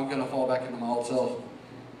 I'm going to fall back into my old self.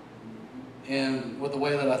 And with the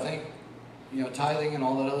way that I think, tithing and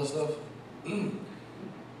all that other stuff,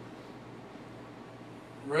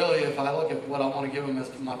 really, if I look at what I want to give Him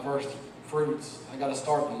as my first fruits, I got to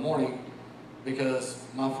start in the morning, because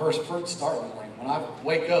my first fruits start in the morning. When I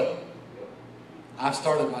wake up, I've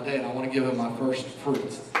started my day and I want to give Him my first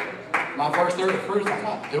fruits. My first 30 fruits, I'm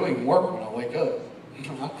not doing work when I wake up.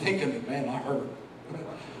 I'm thinking, man, I hurt.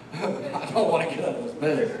 I don't want to get out of this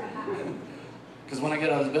bed. Because when I get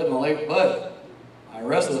out of bed in my late butt, I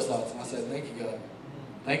rest those thoughts and I say, thank you, God.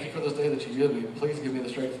 Thank you for this day that you give me. Please give me the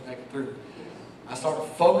strength to make it through. I start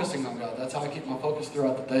focusing on God. That's how I keep my focus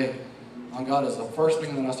throughout the day. On God is the first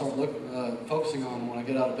thing that I start focusing on when I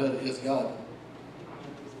get out of bed is God.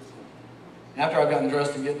 After I've gotten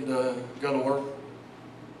dressed and getting to go to work,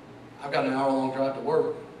 I've got an hour-long drive to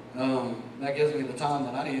work. That gives me the time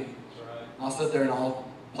that I need. I'll sit there and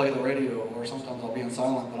I'll play the radio, or sometimes I'll be in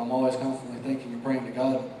silent, but I'm always constantly thinking and praying to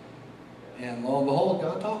God. And lo and behold,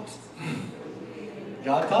 God talks.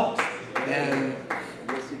 God talks. And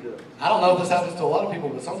I don't know if this happens to a lot of people,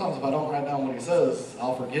 but sometimes if I don't write down what He says,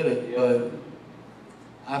 I'll forget it. But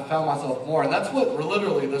I found myself more, and that's what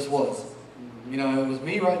literally this was. It was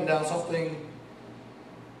me writing down something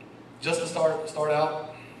just to start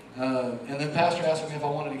out. And then Pastor asked me if I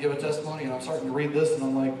wanted to give a testimony, and I'm starting to read this, and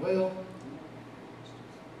I'm like, well,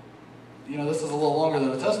 this is a little longer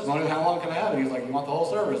than a testimony. How long can I have it? He's like, you want the whole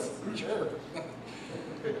service? Sure.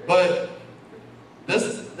 But this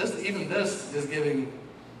is giving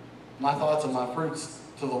my thoughts and my fruits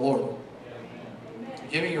to the Lord.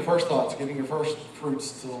 Giving your first thoughts, giving your first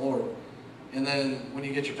fruits to the Lord. And then when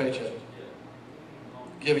you get your paycheck,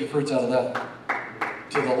 giving fruits out of that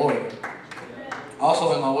to the Lord.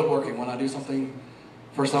 Also in my woodworking, when I do something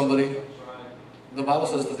for somebody, the Bible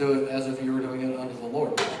says to do it as if you were doing it unto the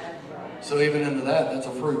Lord. So even into that's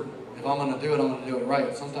a fruit. If I'm going to do it, I'm going to do it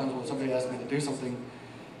right. Sometimes when somebody asks me to do something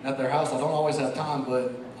at their house, I don't always have time,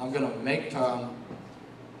 but I'm going to make time.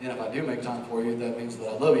 And if I do make time for you, that means that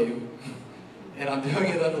I love you. And I'm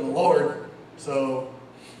doing it unto the Lord. So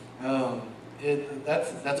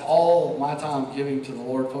that's all my time giving to the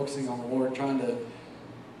Lord, focusing on the Lord, trying to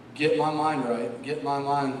get my mind right, get my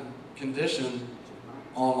mind conditioned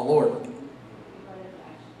on the Lord.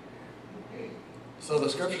 So the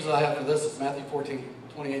scriptures that I have for this is Matthew 14,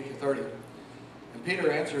 28 through 30. And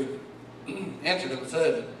Peter answered him and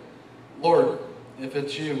said, Lord, if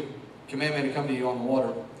it's you, command me to come to you on the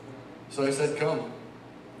water. So he said, come.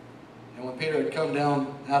 And when Peter had come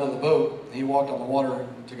down out of the boat, he walked on the water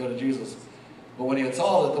to go to Jesus. But when he had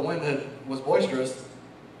saw that the wind was boisterous,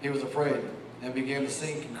 he was afraid and began to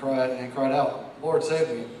sink and cried out, Lord, save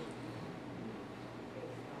me.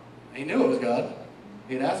 He knew it was God.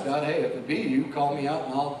 He had asked God, hey, if it be you, call me out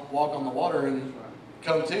and I'll walk on the water and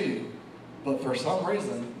come to you. But for some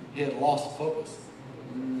reason, he had lost focus.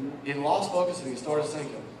 He had lost focus and he started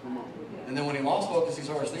sinking. And then when he lost focus, he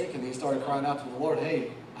started sinking. He started crying out to the Lord,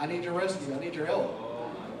 hey, I need your rescue. I need your help.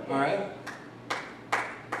 All right?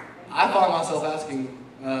 I find myself asking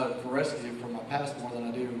for rescue from my past more than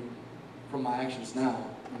I do from my actions now.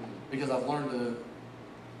 Because I've learned to,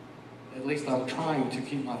 at least I'm trying to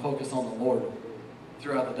keep my focus on the Lord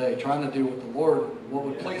throughout the day. Trying to do what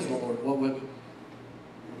would please the Lord, what would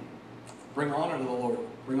bring honor to the Lord,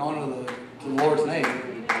 bring honor to the Lord's name.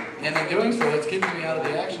 And in doing so, it's keeping me out of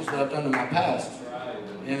the actions that I've done in my past.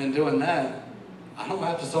 And in doing that, I don't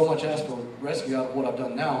have to so much ask for rescue out of what I've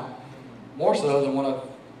done now, more so than what I'm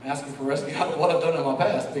asking for rescue out of what I've done in my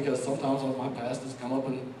past, because sometimes my past has come up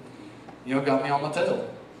and, got me on my tail.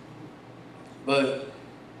 But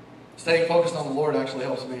staying focused on the Lord actually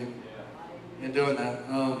helps me in doing that.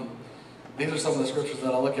 These are some of the scriptures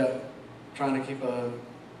that I look at, trying to keep a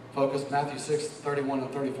focus. Matthew 6:31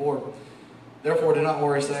 and 34. Therefore do not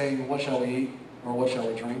worry, saying, what shall we eat, or what shall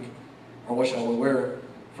we drink, or what shall we wear?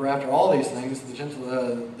 For after all these things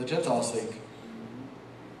the Gentiles seek.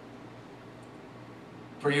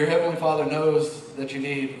 For your heavenly Father knows that you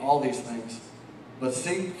need all these things. But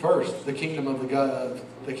seek first the kingdom of God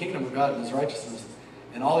and His righteousness,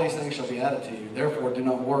 and all these things shall be added to you. Therefore do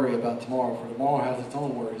not worry about tomorrow, for tomorrow has its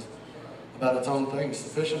own worries about its own things.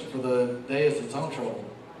 Sufficient for the day is its own trouble.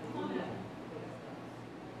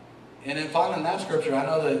 And in finding that scripture, I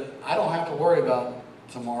know that I don't have to worry about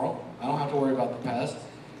tomorrow. I don't have to worry about the past.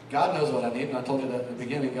 God knows what I need, and I told you that in the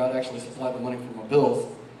beginning. God actually supplied the money for my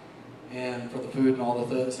bills and for the food and all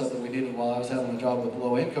the stuff that we needed while I was having a job with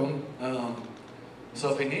low income. So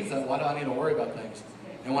if He needs that, why do I need to worry about things?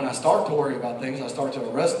 And when I start to worry about things, I start to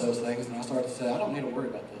arrest those things, and I start to say, I don't need to worry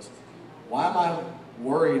about this. Why am I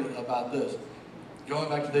worried about this? Going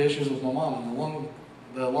back to the issues with my mom and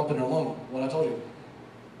the lump in her lung, what I told you.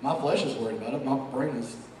 My flesh is worried about it. My brain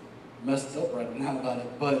is messed up right now about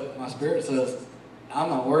it. But my spirit says, I'm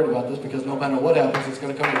not worried about this, because no matter what happens, it's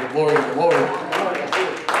going to come to the glory of the Lord.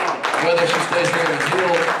 Whether she stays here and is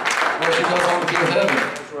healed, or she goes on to be with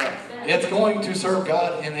heaven. It's going to serve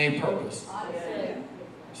God in a purpose.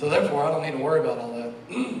 So therefore, I don't need to worry about all that.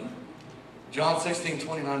 John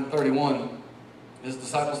 16:29 and 31, His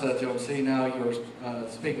disciples said to Him, see, now you are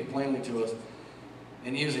speaking plainly to us,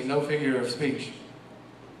 and using no figure of speech.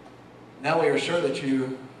 Now we are sure that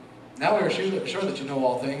you know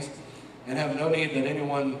all things, and have no need that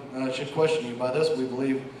anyone should question you. By this we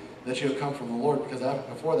believe that you have come from the Lord, because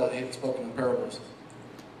before that He had spoken in parables.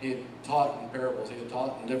 He had taught in parables. He had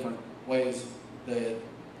taught in different ways that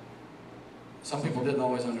some people didn't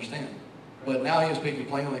always understand. But now He was speaking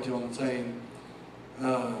plainly to them and saying,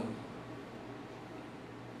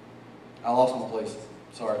 I lost my place.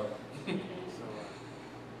 Sorry.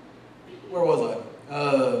 Where was I?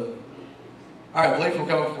 All right, belief will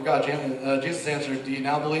come from God. Jesus answered, do you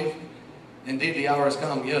now believe? Indeed, the hour has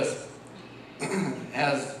come, yes.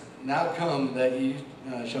 Has now come that ye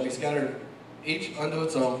shall be scattered each unto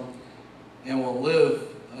its own, and will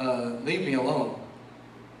leave me alone.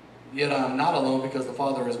 Yet I am not alone, because the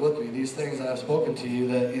Father is with me. These things I have spoken to you,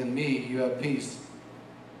 that in me you have peace.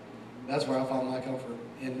 That's where I find my comfort.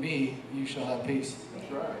 In me you shall have peace.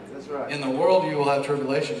 That's right. That's right. In the world you will have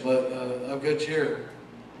tribulation, but of good cheer.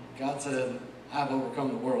 God said, I have overcome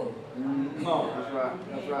the world. That's right.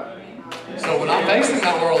 That's right. So when I'm facing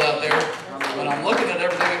that world out there, when I'm looking at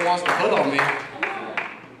everything He wants to put on me,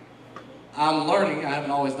 I'm learning. I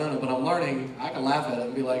haven't always done it, but I'm learning. I can laugh at it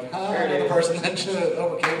and be like, you're the person that should have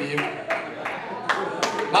overcame you.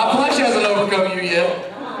 My flesh hasn't overcome you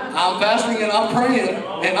yet. I'm fasting and I'm praying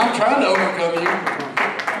and I'm trying to overcome you.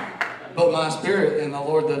 But my spirit and the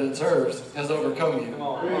Lord that it serves has overcome you.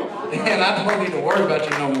 And I don't need to worry about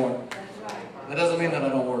you no more. That doesn't mean that I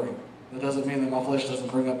don't worry. That doesn't mean that my flesh doesn't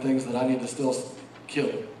bring up things that I need to still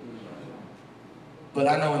kill. But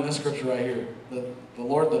I know in this scripture right here that the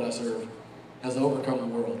Lord that I serve has overcome the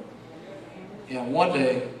world. And one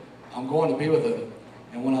day, I'm going to be with Him.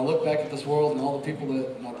 And when I look back at this world and all the people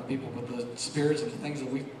that, not the people, but the spirits and the things that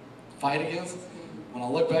we fight against, when I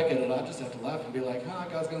look back at it, I just have to laugh and be like,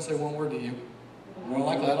 God's going to say one word to you. More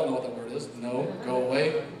likely, I don't know what that word is. No, go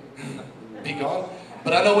away, be gone.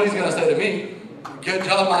 But I know what He's going to say to me. Good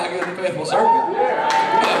job, my good and faithful servant. And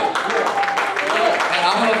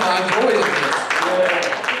I'm going to find joy in this.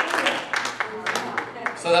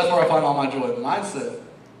 So that's where I find all my joy. My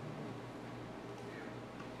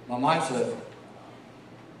mindset,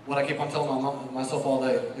 what I keep on telling myself all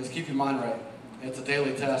day is keep your mind right. It's a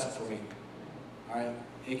daily task for me. All right?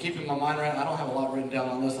 And keeping my mind right, I don't have a lot written down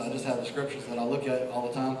on this. I just have the scriptures that I look at all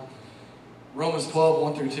the time. Romans 12,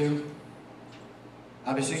 1 through 2.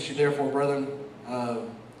 I beseech you therefore, brethren,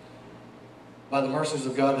 by the mercies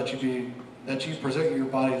of God, that you present your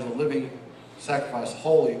body as a living sacrifice,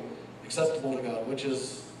 holy, acceptable to God, which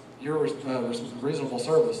is your reasonable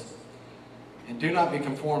service. And do not be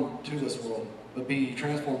conformed to this world, but be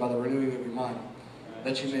transformed by the renewing of your mind,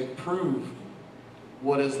 that you may prove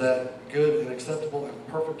what is that good and acceptable and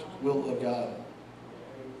perfect will of God.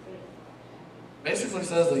 basically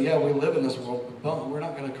says that, yeah, we live in this world, but we're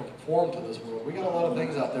not going to conform to this world. We got a lot of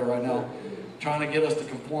things out there right now trying to get us to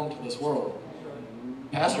conform to this world.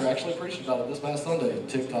 Pastor actually preached about it this past Sunday.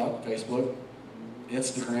 TikTok, Facebook,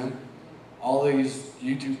 Instagram, all these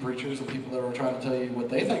YouTube preachers and people that are trying to tell you what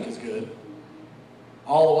they think is good,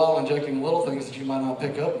 all the while injecting little things that you might not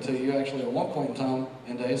pick up until you actually at one point in time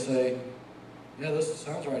and day say, yeah, this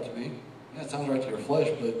sounds right to me. Yeah, it sounds right to your flesh,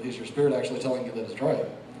 but is your spirit actually telling you that it's right?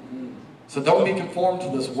 So don't be conformed to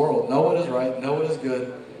this world. Know what is right, know what is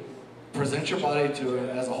good. Present your body to it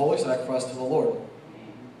as a holy sacrifice to the Lord.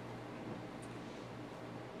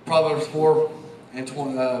 Proverbs 4:20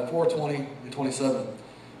 and 27.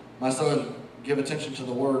 My son, give attention to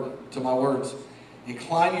my words.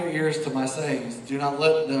 Incline your ears to my sayings. Do not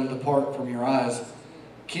let them depart from your eyes.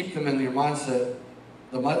 Keep them in your mindset,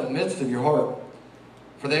 the midst of your heart.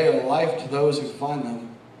 For they are life to those who find them,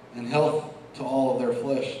 and health to all of their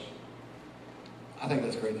flesh. I think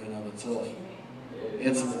that's great in and of itself.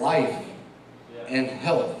 It's life and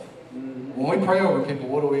health. When we pray over people,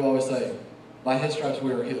 what do we always say? By his stripes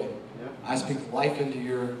we are healed. I speak life into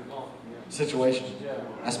your situation.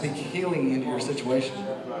 I speak healing into your situation.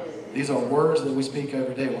 These are words that we speak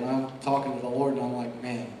every day. When I'm talking to the Lord and I'm like,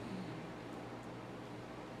 man,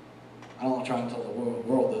 I don't want to try and tell the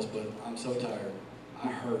world this, but I'm so tired. I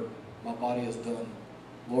hurt. My body is done.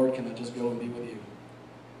 Lord, can I just go and be with you?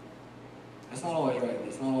 That's not always right.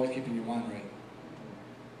 It's not always keeping your mind right.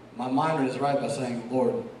 My mind is right by saying,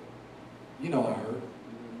 Lord, you know I hurt,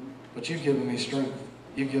 but you've given me strength.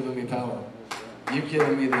 You've given me power. You've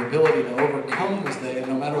given me the ability to overcome this day,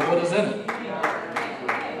 no matter what is in it.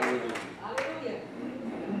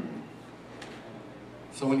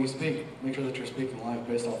 So when you speak, make sure that you're speaking life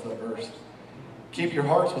based off that verse. Keep your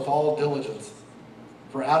hearts with all diligence,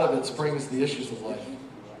 for out of it springs the issues of life.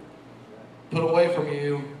 Put away from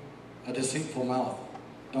you a deceitful mouth.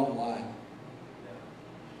 Don't lie.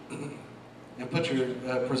 And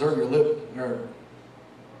preserve your lip,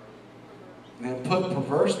 and put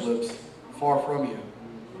perverse lips far from you.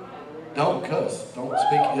 Don't cuss. Don't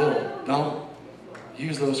speak ill. Don't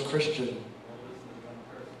use those Christian.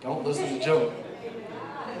 Don't listen to Joe.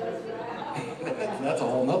 That's a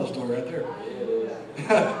whole nother story right there.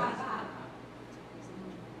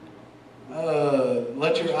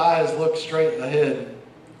 Let your eyes look straight ahead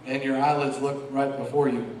and your eyelids look right before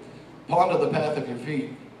you. Ponder the path of your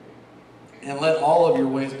feet and let all of your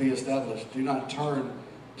ways be established. Do not turn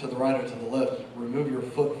to the right or to the left. Remove your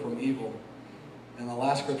foot from evil. And the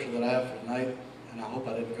last scripture that I have for tonight, and I hope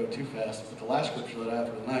I didn't go too fast, but the last scripture that I have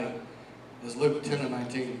for tonight is Luke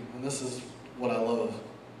 10:19, and this is what I love.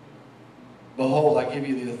 Behold, I give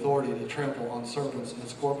you the authority to trample on serpents and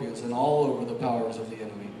scorpions and all over the powers of the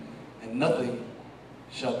enemy, and nothing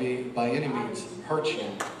shall be by any means hurt you.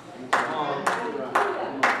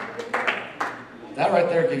 That right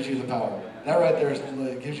there gives you the power. That right there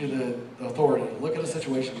gives you the authority. Look at a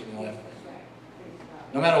situation in your life.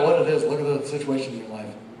 No matter what it is, look at the situation in your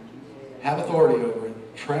life. Have authority over it.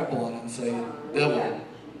 Trample on it and say, devil,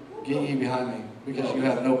 get ye behind me, because you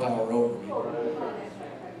have no power over me.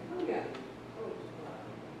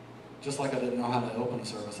 Just like I didn't know how to open a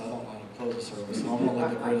service, I don't know how to close a service. So I'm going to let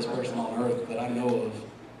the greatest person on earth that I know of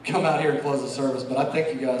come out here and close the service. But I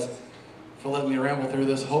thank you guys for letting me ramble through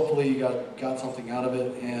this. Hopefully you got something out of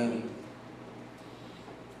it, and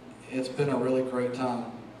it's been a really great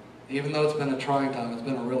time. Even though it's been a trying time, it's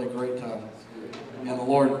been a really great time. And the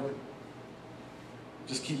Lord,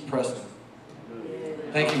 just keep pressing.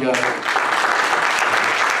 Thank you, guys.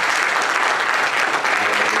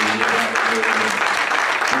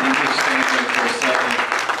 Can you just stand there for a second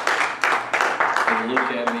and look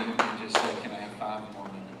at me and just say, can I have 5 more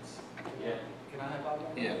minutes? Yeah. Can I have 5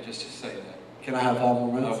 more? Yeah, just to say that. Can I have 5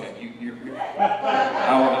 more minutes? Okay,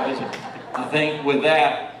 I think with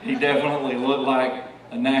that, he definitely looked like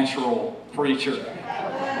a natural preacher.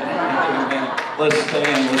 Let's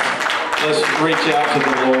stand. Let's reach out to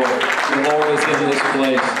the Lord. The Lord is in this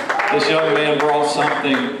place. This young man brought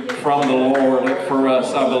something from the Lord for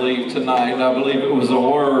us, I believe, tonight. I believe it was a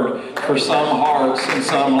word for some hearts and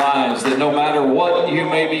some lives, that no matter what you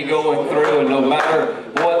may be going through and no matter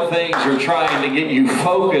what things are trying to get you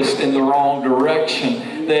focused in the wrong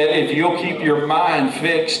direction, that if you'll keep your mind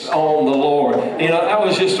fixed on the Lord. You know, that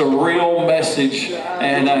was just a real message,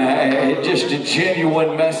 and just a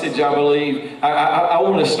genuine message, I believe. I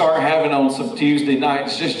want to start having on some Tuesday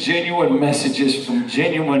nights just genuine messages from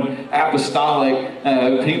genuine apostolic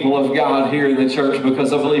people of God here in the church,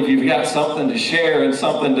 because I believe you've got something to share and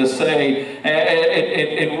something to say.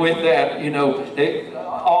 And with that, you know,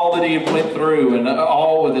 all that he went through, and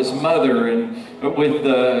all with his mother, and with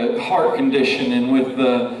the heart condition and with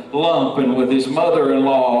the lump and with his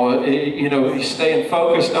mother-in-law. You know, he's staying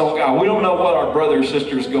focused on God. We don't know what our brother or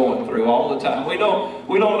sister's going through all the time. We don't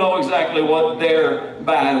know exactly what they're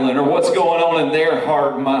battling or what's going on in their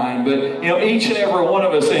heart and mind. But, you know, each and every one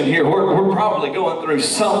of us in here, we're probably going through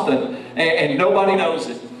something and nobody knows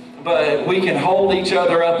it. But we can hold each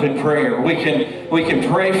other up in prayer. We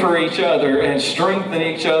can pray for each other and strengthen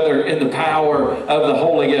each other in the power of the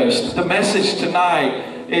Holy Ghost. The message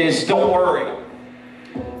tonight is don't worry.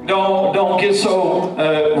 Don't get so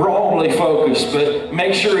wrongly focused, but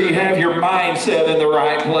make sure you have your mindset in the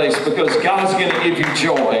right place, because God's going to give you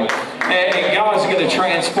joy. And God's going to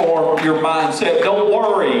transform your mindset. Don't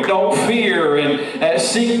worry, don't fear, and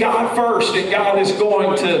seek God first, and God is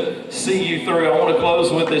going to see you through. I want to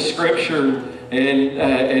close with this scripture,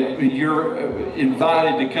 and you're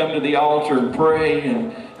invited to come to the altar and pray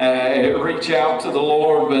and reach out to the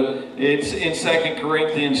Lord. But it's in 2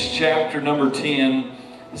 Corinthians chapter number 10.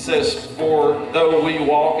 It says, "For though we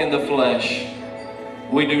walk in the flesh,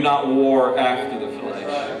 we do not war after the flesh.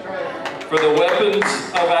 For the weapons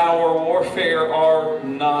of our warfare are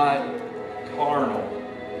not carnal,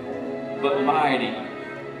 but mighty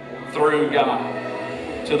through God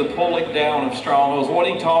to the pulling down of strongholds." What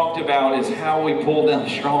he talked about is how we pull down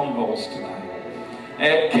strongholds tonight.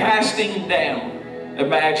 And casting down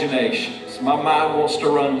imaginations. My mind wants to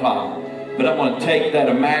run wild, but I'm going to take that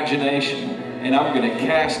imagination and I'm going to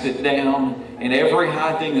cast it down, and every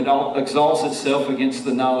high thing that exalts itself against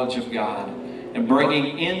the knowledge of God, and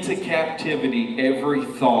bringing into captivity every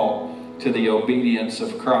thought to the obedience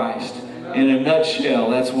of Christ. In a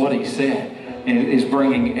nutshell, that's what he said, is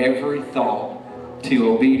bringing every thought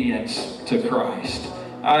to obedience to Christ.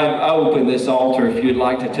 I open this altar if you'd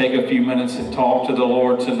like to take a few minutes and talk to the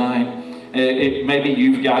Lord tonight. Maybe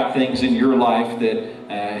you've got things in your life that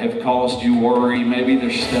have caused you worry. Maybe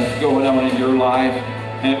there's stuff going on in your life.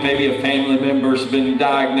 And maybe a family member's been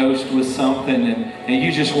diagnosed with something, and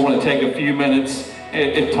you just want to take a few minutes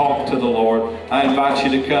and talk to the Lord. I invite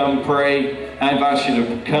you to come pray. I invite you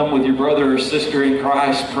to come with your brother or sister in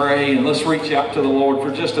Christ, pray, and let's reach out to the Lord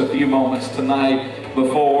for just a few moments tonight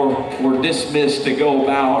before we're dismissed to go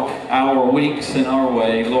about our weeks and our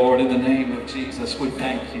way. Lord, in the name of Jesus, we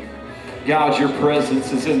thank you. God, your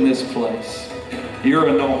presence is in this place. Your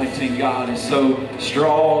anointing, God, is so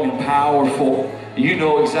strong and powerful. You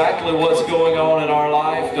know exactly what's going on in our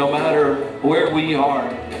life, no matter where we are.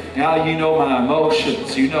 God, you know my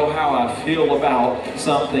emotions. You know how I feel about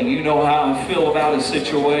something. You know how I feel about a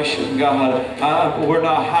situation, God. We're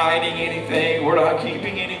not hiding anything. We're not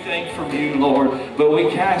keeping anything from you, Lord. But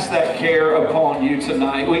we cast that care upon you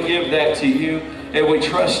tonight. We give that to you. And we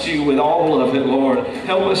trust you with all of it, Lord.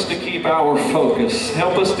 Help us to keep our focus.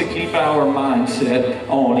 Help us to keep our mindset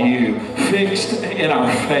on you. Fixed in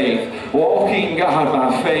our faith. Walking, God,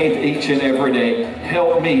 by faith each and every day.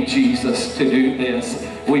 Help me, Jesus, to do this.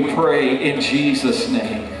 We pray in Jesus'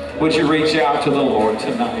 name. Would you reach out to the Lord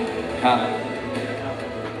tonight? Hallelujah.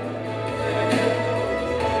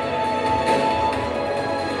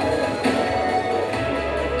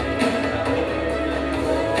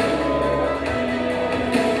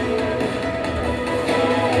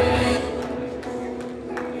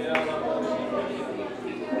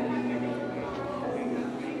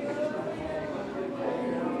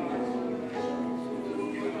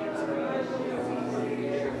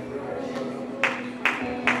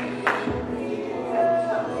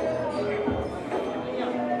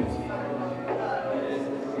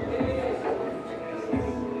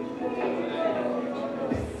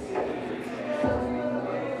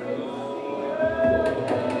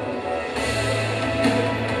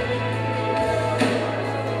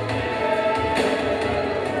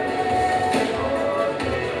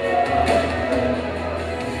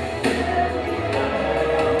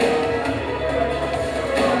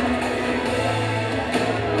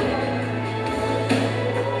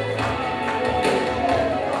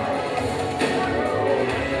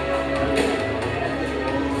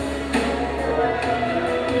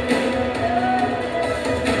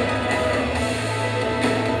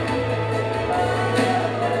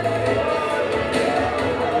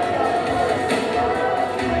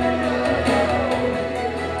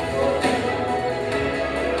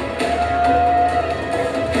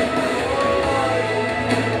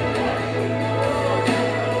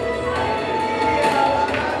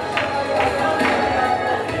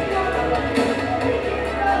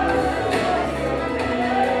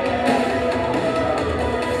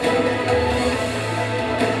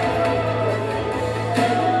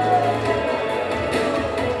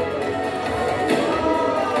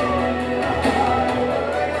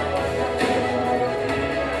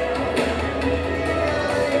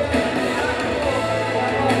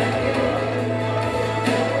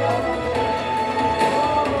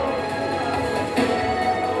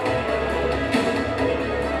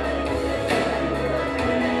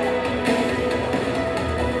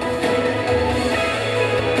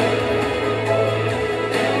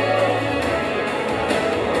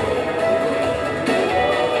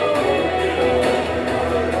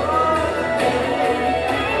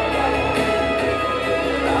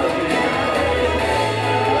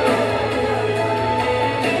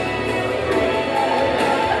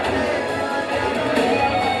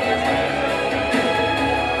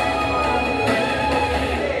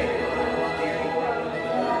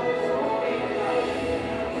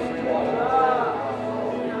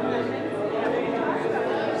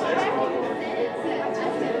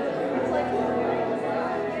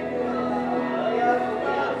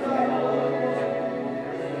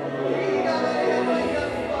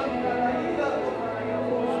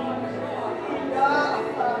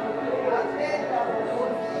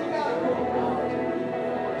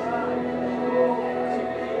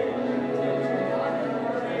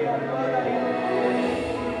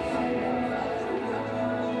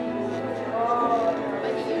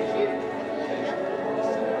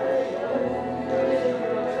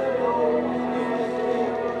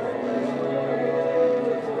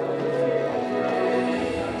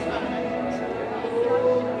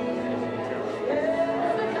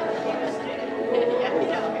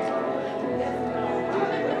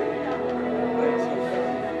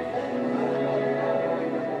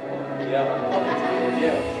 Yeah.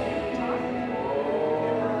 Yeah.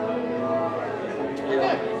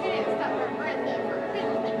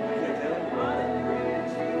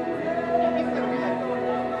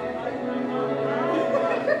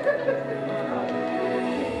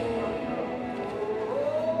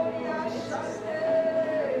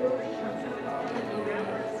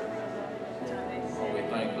 We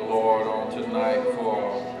thank the Lord on tonight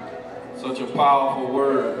for such a powerful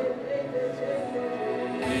word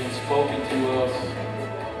being spoken to us.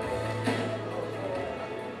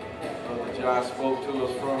 Brother Josh spoke to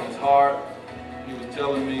us from his heart. He was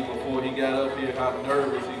telling me before he got up here how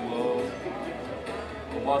nervous he was.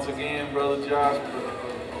 But once again, Brother Josh,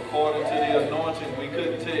 according to the anointing, we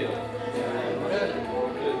couldn't tell. We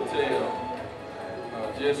couldn't tell.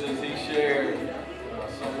 Just as he shared,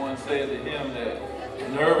 someone said to him that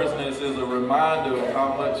nervousness is a reminder of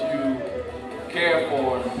how much you care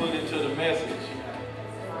for and put into the message.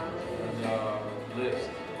 And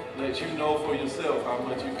let you know for yourself how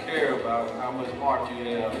much you care about and how much heart you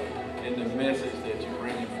have in the message that you're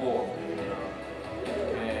bringing forth.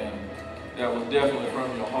 And that was definitely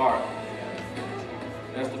from your heart.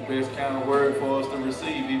 That's the best kind of word for us to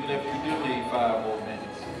receive, even if you do need 5 more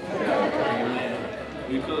minutes. Amen.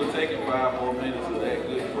 We could have taken 5 more minutes of that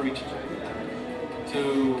good preaching to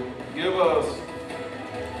give us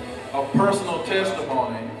a personal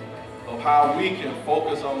testimony of how we can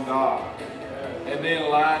focus on God and then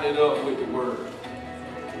line it up with the Word.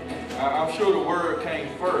 I'm sure the Word came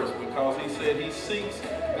first because he said he seeks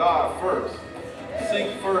God first.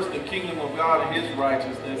 Seek first the kingdom of God and his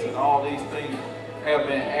righteousness, and all these things have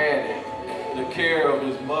been added. The care of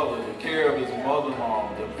his mother, the care of his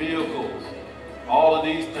mother-in-law, the vehicles, all of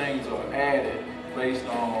these things are added based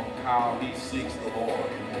on how he seeks the Lord.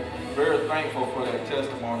 Very thankful for that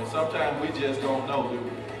testimony. Sometimes we just don't know, do we?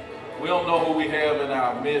 We don't know who we have in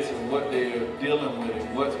our midst and what they're dealing with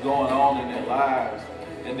and what's going on in their lives.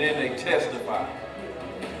 And then they testify.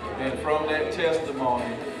 And from that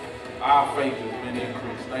testimony, our faith has been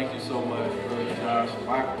increased. Thank you so much, Brother Josh.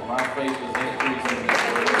 My faith is increasing in this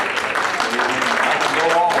word. I can go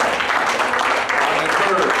on. I'm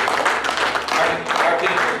encouraged. I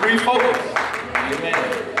can refocus. Amen.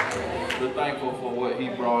 We're thankful for what he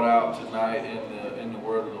brought out tonight in the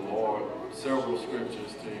word of the Lord. Several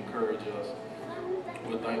scriptures to encourage us.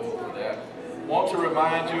 We're thankful for that. Want to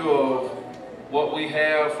remind you of what we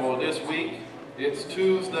have for this week. It's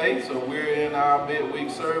Tuesday, so we're in our midweek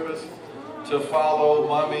service to follow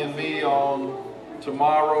Mommy and me on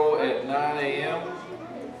tomorrow at 9 a.m.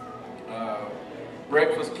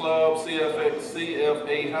 Breakfast Club, CFA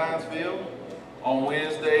Hinesville. On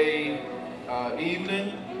Wednesday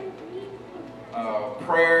evening,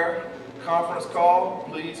 prayer conference call.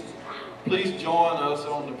 Please join us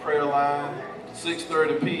on the prayer line,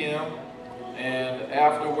 6:30 p.m. And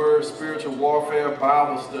afterwards, spiritual warfare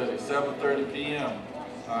Bible study, 7:30 p.m.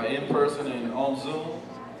 In person and on Zoom.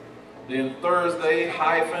 Then Thursday,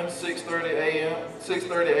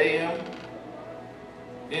 6:30 a.m.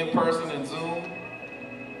 in person and Zoom.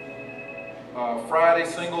 Friday,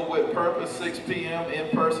 Single with Purpose, 6 p.m. in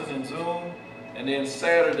person and Zoom. And then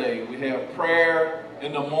Saturday, we have prayer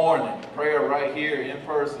in the morning, prayer right here in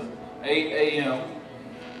person, 8 a.m.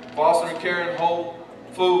 Foster and Caring Hope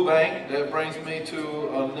Food Bank. That brings me to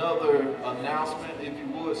another announcement. If you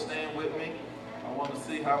would stand with me. I want to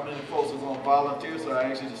see how many folks are going to volunteer, so I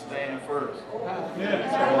ask you to stand first.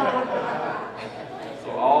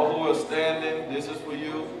 So all who are standing, this is for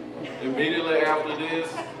you. Immediately after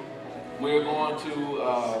this, we're going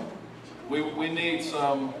to, we need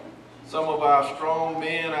some of our strong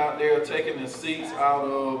men out there taking the seats out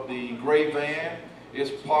of the gray van. It's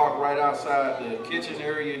parked right outside the kitchen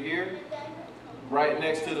area here. Right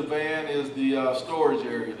next to the van is the storage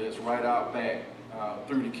area that's right out back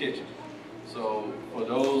through the kitchen. So for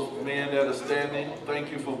those men that are standing, thank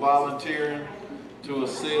you for volunteering to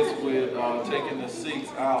assist with taking the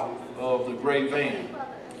seats out of the gray van.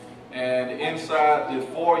 And inside the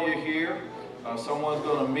foyer here, someone's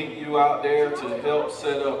going to meet you out there to help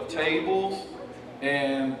set up tables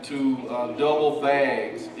and to double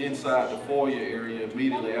bags inside the foyer area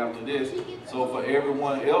immediately after this. So for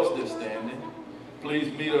everyone else that's standing, please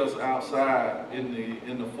meet us outside in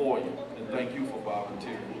the foyer. And thank you for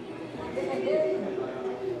volunteering.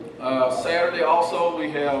 Saturday also we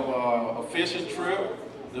have a fishing trip.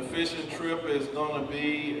 The fishing trip is going to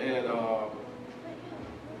be at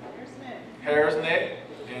Harris Neck,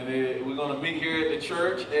 and we're going to meet here at the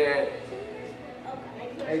church at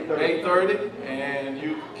 8:30, and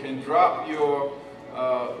you can drop your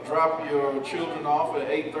children off at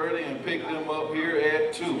 8:30 and pick them up here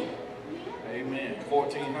at 2. Amen. 4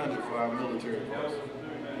 $1,400 for our military folks.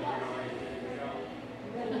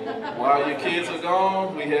 While your kids are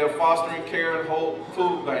gone, we have Foster and Care and Hope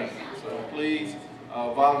Food Bank. So please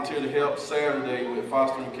volunteer to help Saturday with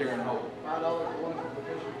Foster and Care and Hope.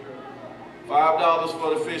 $5 for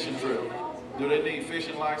the fishing trip. Do they need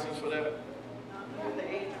fishing license for that?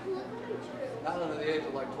 Not under the age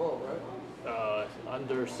of like 12, right?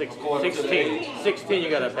 Under According to the 16. age. 16 you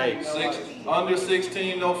gotta pay. Under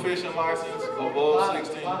 16, no fishing license. Above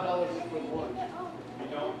 16. $5 with one.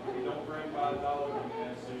 You don't bring $5 and you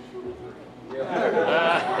have sushi for free.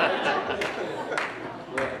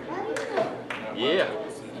 Yeah.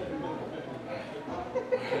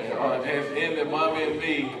 And in the Mommy and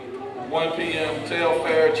Me, 1 p.m.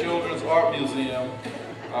 Telfair Children's Art Museum,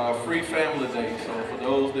 free family day. So for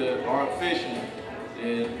those that aren't fishing,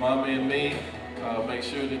 then Mommy and Me, make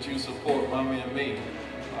sure that you support Mommy and Me,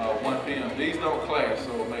 1 p.m. These don't clash,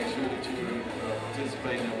 so make sure that you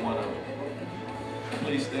participate in one of them.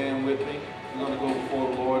 Please stand with me. We're going to go before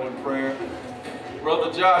the Lord in prayer.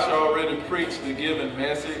 Brother Josh already preached the giving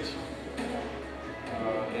message,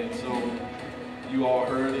 and so you all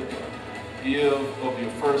heard it. Give of your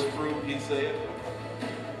first fruit, he said.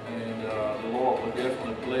 And the Lord will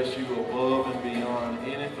definitely bless you above and beyond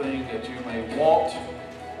anything that you may want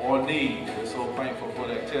or need. We're so thankful for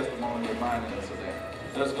that testimony reminding us of that.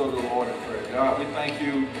 Let's go to the Lord in prayer. God, we thank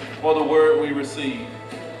you for the word we received.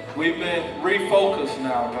 We've been refocused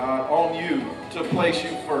now, God, on you to place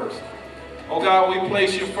you first. Oh God, we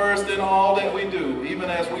place you first in all that we do, even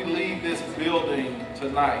as we leave this building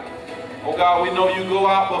tonight. Oh God, we know you go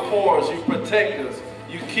out before us, you protect us,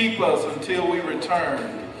 you keep us until we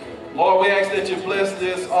return. Lord, we ask that you bless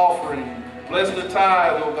this offering, bless the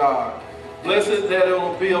tithe, oh God. Bless it that it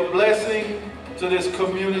will be a blessing to this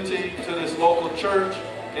community, to this local church,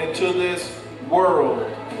 and to this world.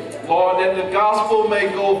 Lord, that the gospel may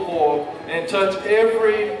go forth and touch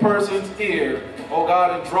every person's ear, oh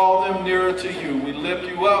God, and draw them nearer to you. We lift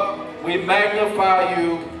you up, we magnify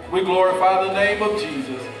you, we glorify the name of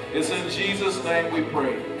Jesus. It's in Jesus' name we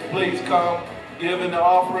pray. Please come, give in the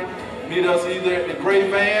offering. Meet us either at the great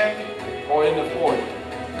van or in the foyer.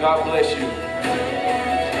 God bless you.